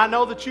 And I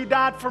know that you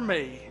died for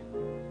me.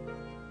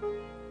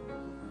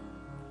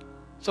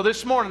 So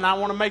this morning I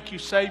want to make you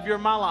Savior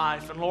of my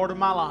life and Lord of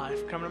my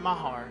life. Come into my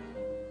heart.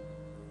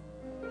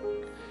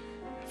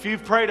 If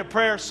you've prayed a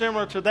prayer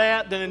similar to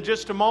that, then in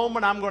just a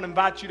moment I'm going to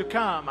invite you to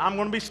come. I'm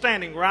going to be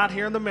standing right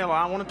here in the middle.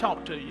 I want to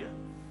talk to you.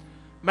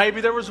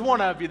 Maybe there was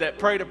one of you that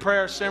prayed a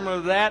prayer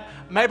similar to that.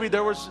 Maybe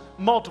there was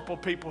multiple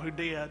people who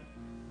did.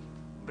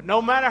 But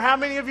no matter how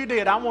many of you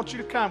did, I want you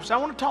to come because I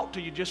want to talk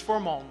to you just for a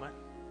moment.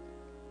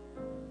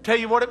 Tell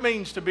you what it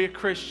means to be a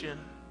Christian.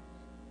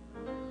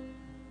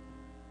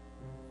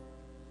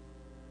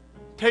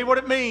 Tell you what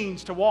it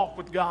means to walk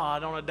with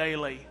God on a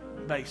daily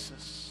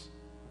basis.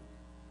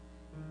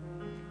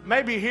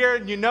 Maybe you're here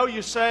and you know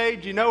you're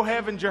saved, you know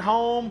heaven's your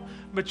home,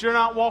 but you're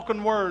not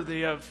walking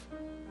worthy of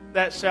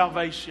that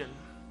salvation.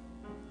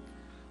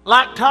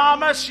 Like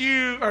Thomas,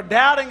 you are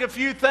doubting a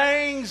few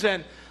things,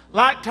 and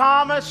like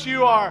Thomas,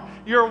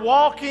 you're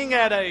walking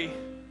at a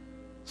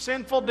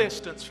sinful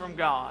distance from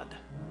God.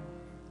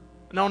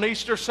 And on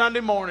Easter Sunday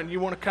morning, you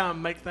want to come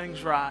and make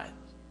things right.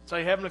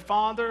 Say, Heavenly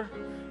Father,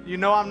 you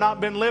know I've not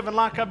been living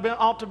like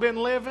ought to been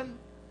living.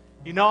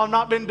 You know I've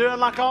not been doing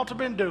like I ought to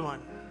been doing.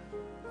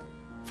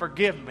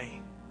 Forgive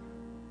me.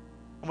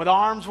 And with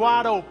arms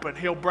wide open,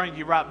 He'll bring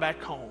you right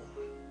back home.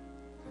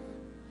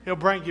 He'll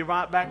bring you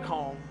right back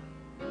home.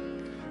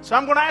 So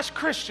I'm going to ask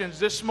Christians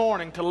this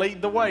morning to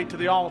lead the way to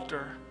the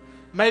altar.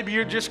 Maybe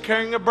you're just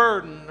carrying a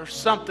burden or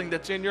something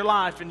that's in your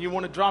life and you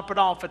want to drop it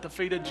off at the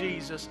feet of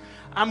Jesus.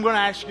 I'm going to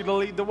ask you to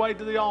lead the way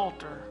to the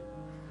altar.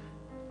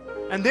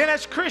 And then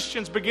as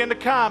Christians begin to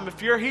come,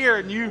 if you're here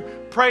and you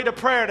prayed a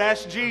prayer to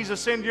ask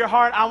Jesus into your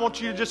heart, I want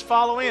you to just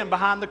follow in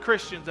behind the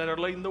Christians that are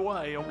leading the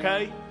way,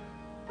 okay?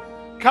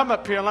 Come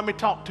up here and let me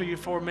talk to you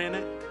for a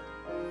minute.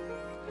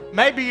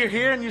 Maybe you're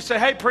here and you say,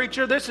 hey,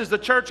 preacher, this is the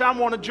church I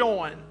want to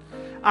join.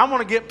 I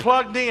want to get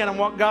plugged in on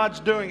what God's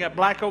doing at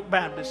Black Oak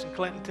Baptist in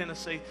Clinton,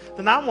 Tennessee.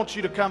 Then I want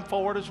you to come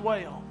forward as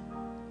well.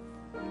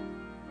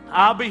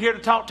 I'll be here to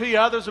talk to you.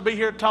 Others will be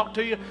here to talk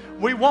to you.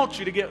 We want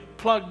you to get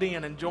plugged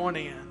in and join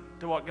in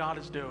to what God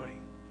is doing.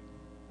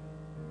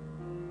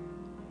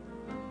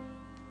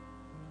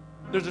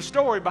 There's a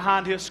story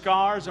behind his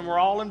scars, and we're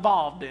all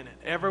involved in it.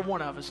 Every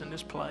one of us in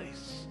this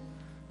place.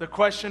 The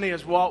question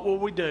is, what will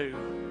we do?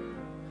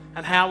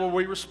 And how will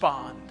we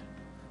respond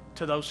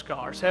to those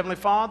scars? Heavenly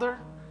Father,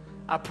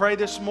 I pray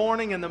this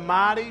morning in the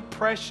mighty,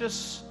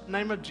 precious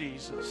name of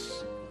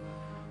Jesus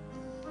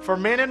for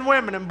men and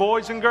women and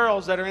boys and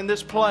girls that are in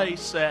this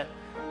place that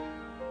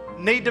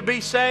need to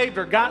be saved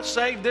or got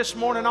saved this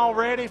morning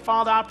already.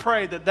 Father, I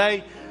pray that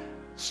they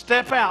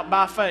step out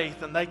by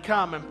faith and they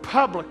come and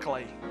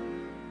publicly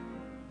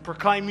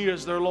proclaim you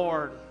as their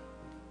Lord.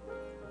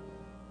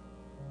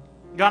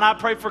 God, I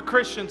pray for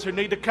Christians who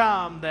need to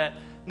come, that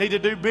need to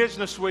do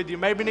business with you,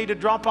 maybe need to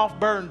drop off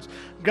burdens.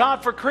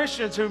 God, for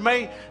Christians who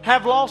may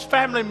have lost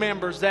family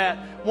members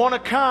that want to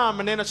come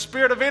and in a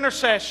spirit of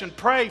intercession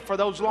pray for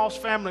those lost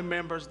family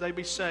members, they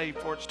be saved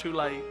before it's too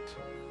late.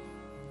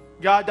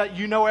 God, that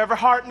you know every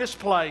heart in this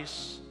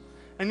place,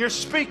 and you're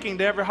speaking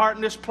to every heart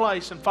in this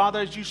place. And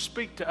Father, as you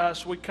speak to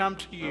us, we come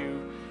to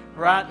you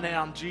right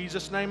now. In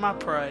Jesus' name I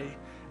pray.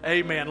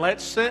 Amen.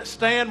 Let's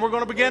stand. We're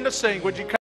going to begin to sing. Would you come?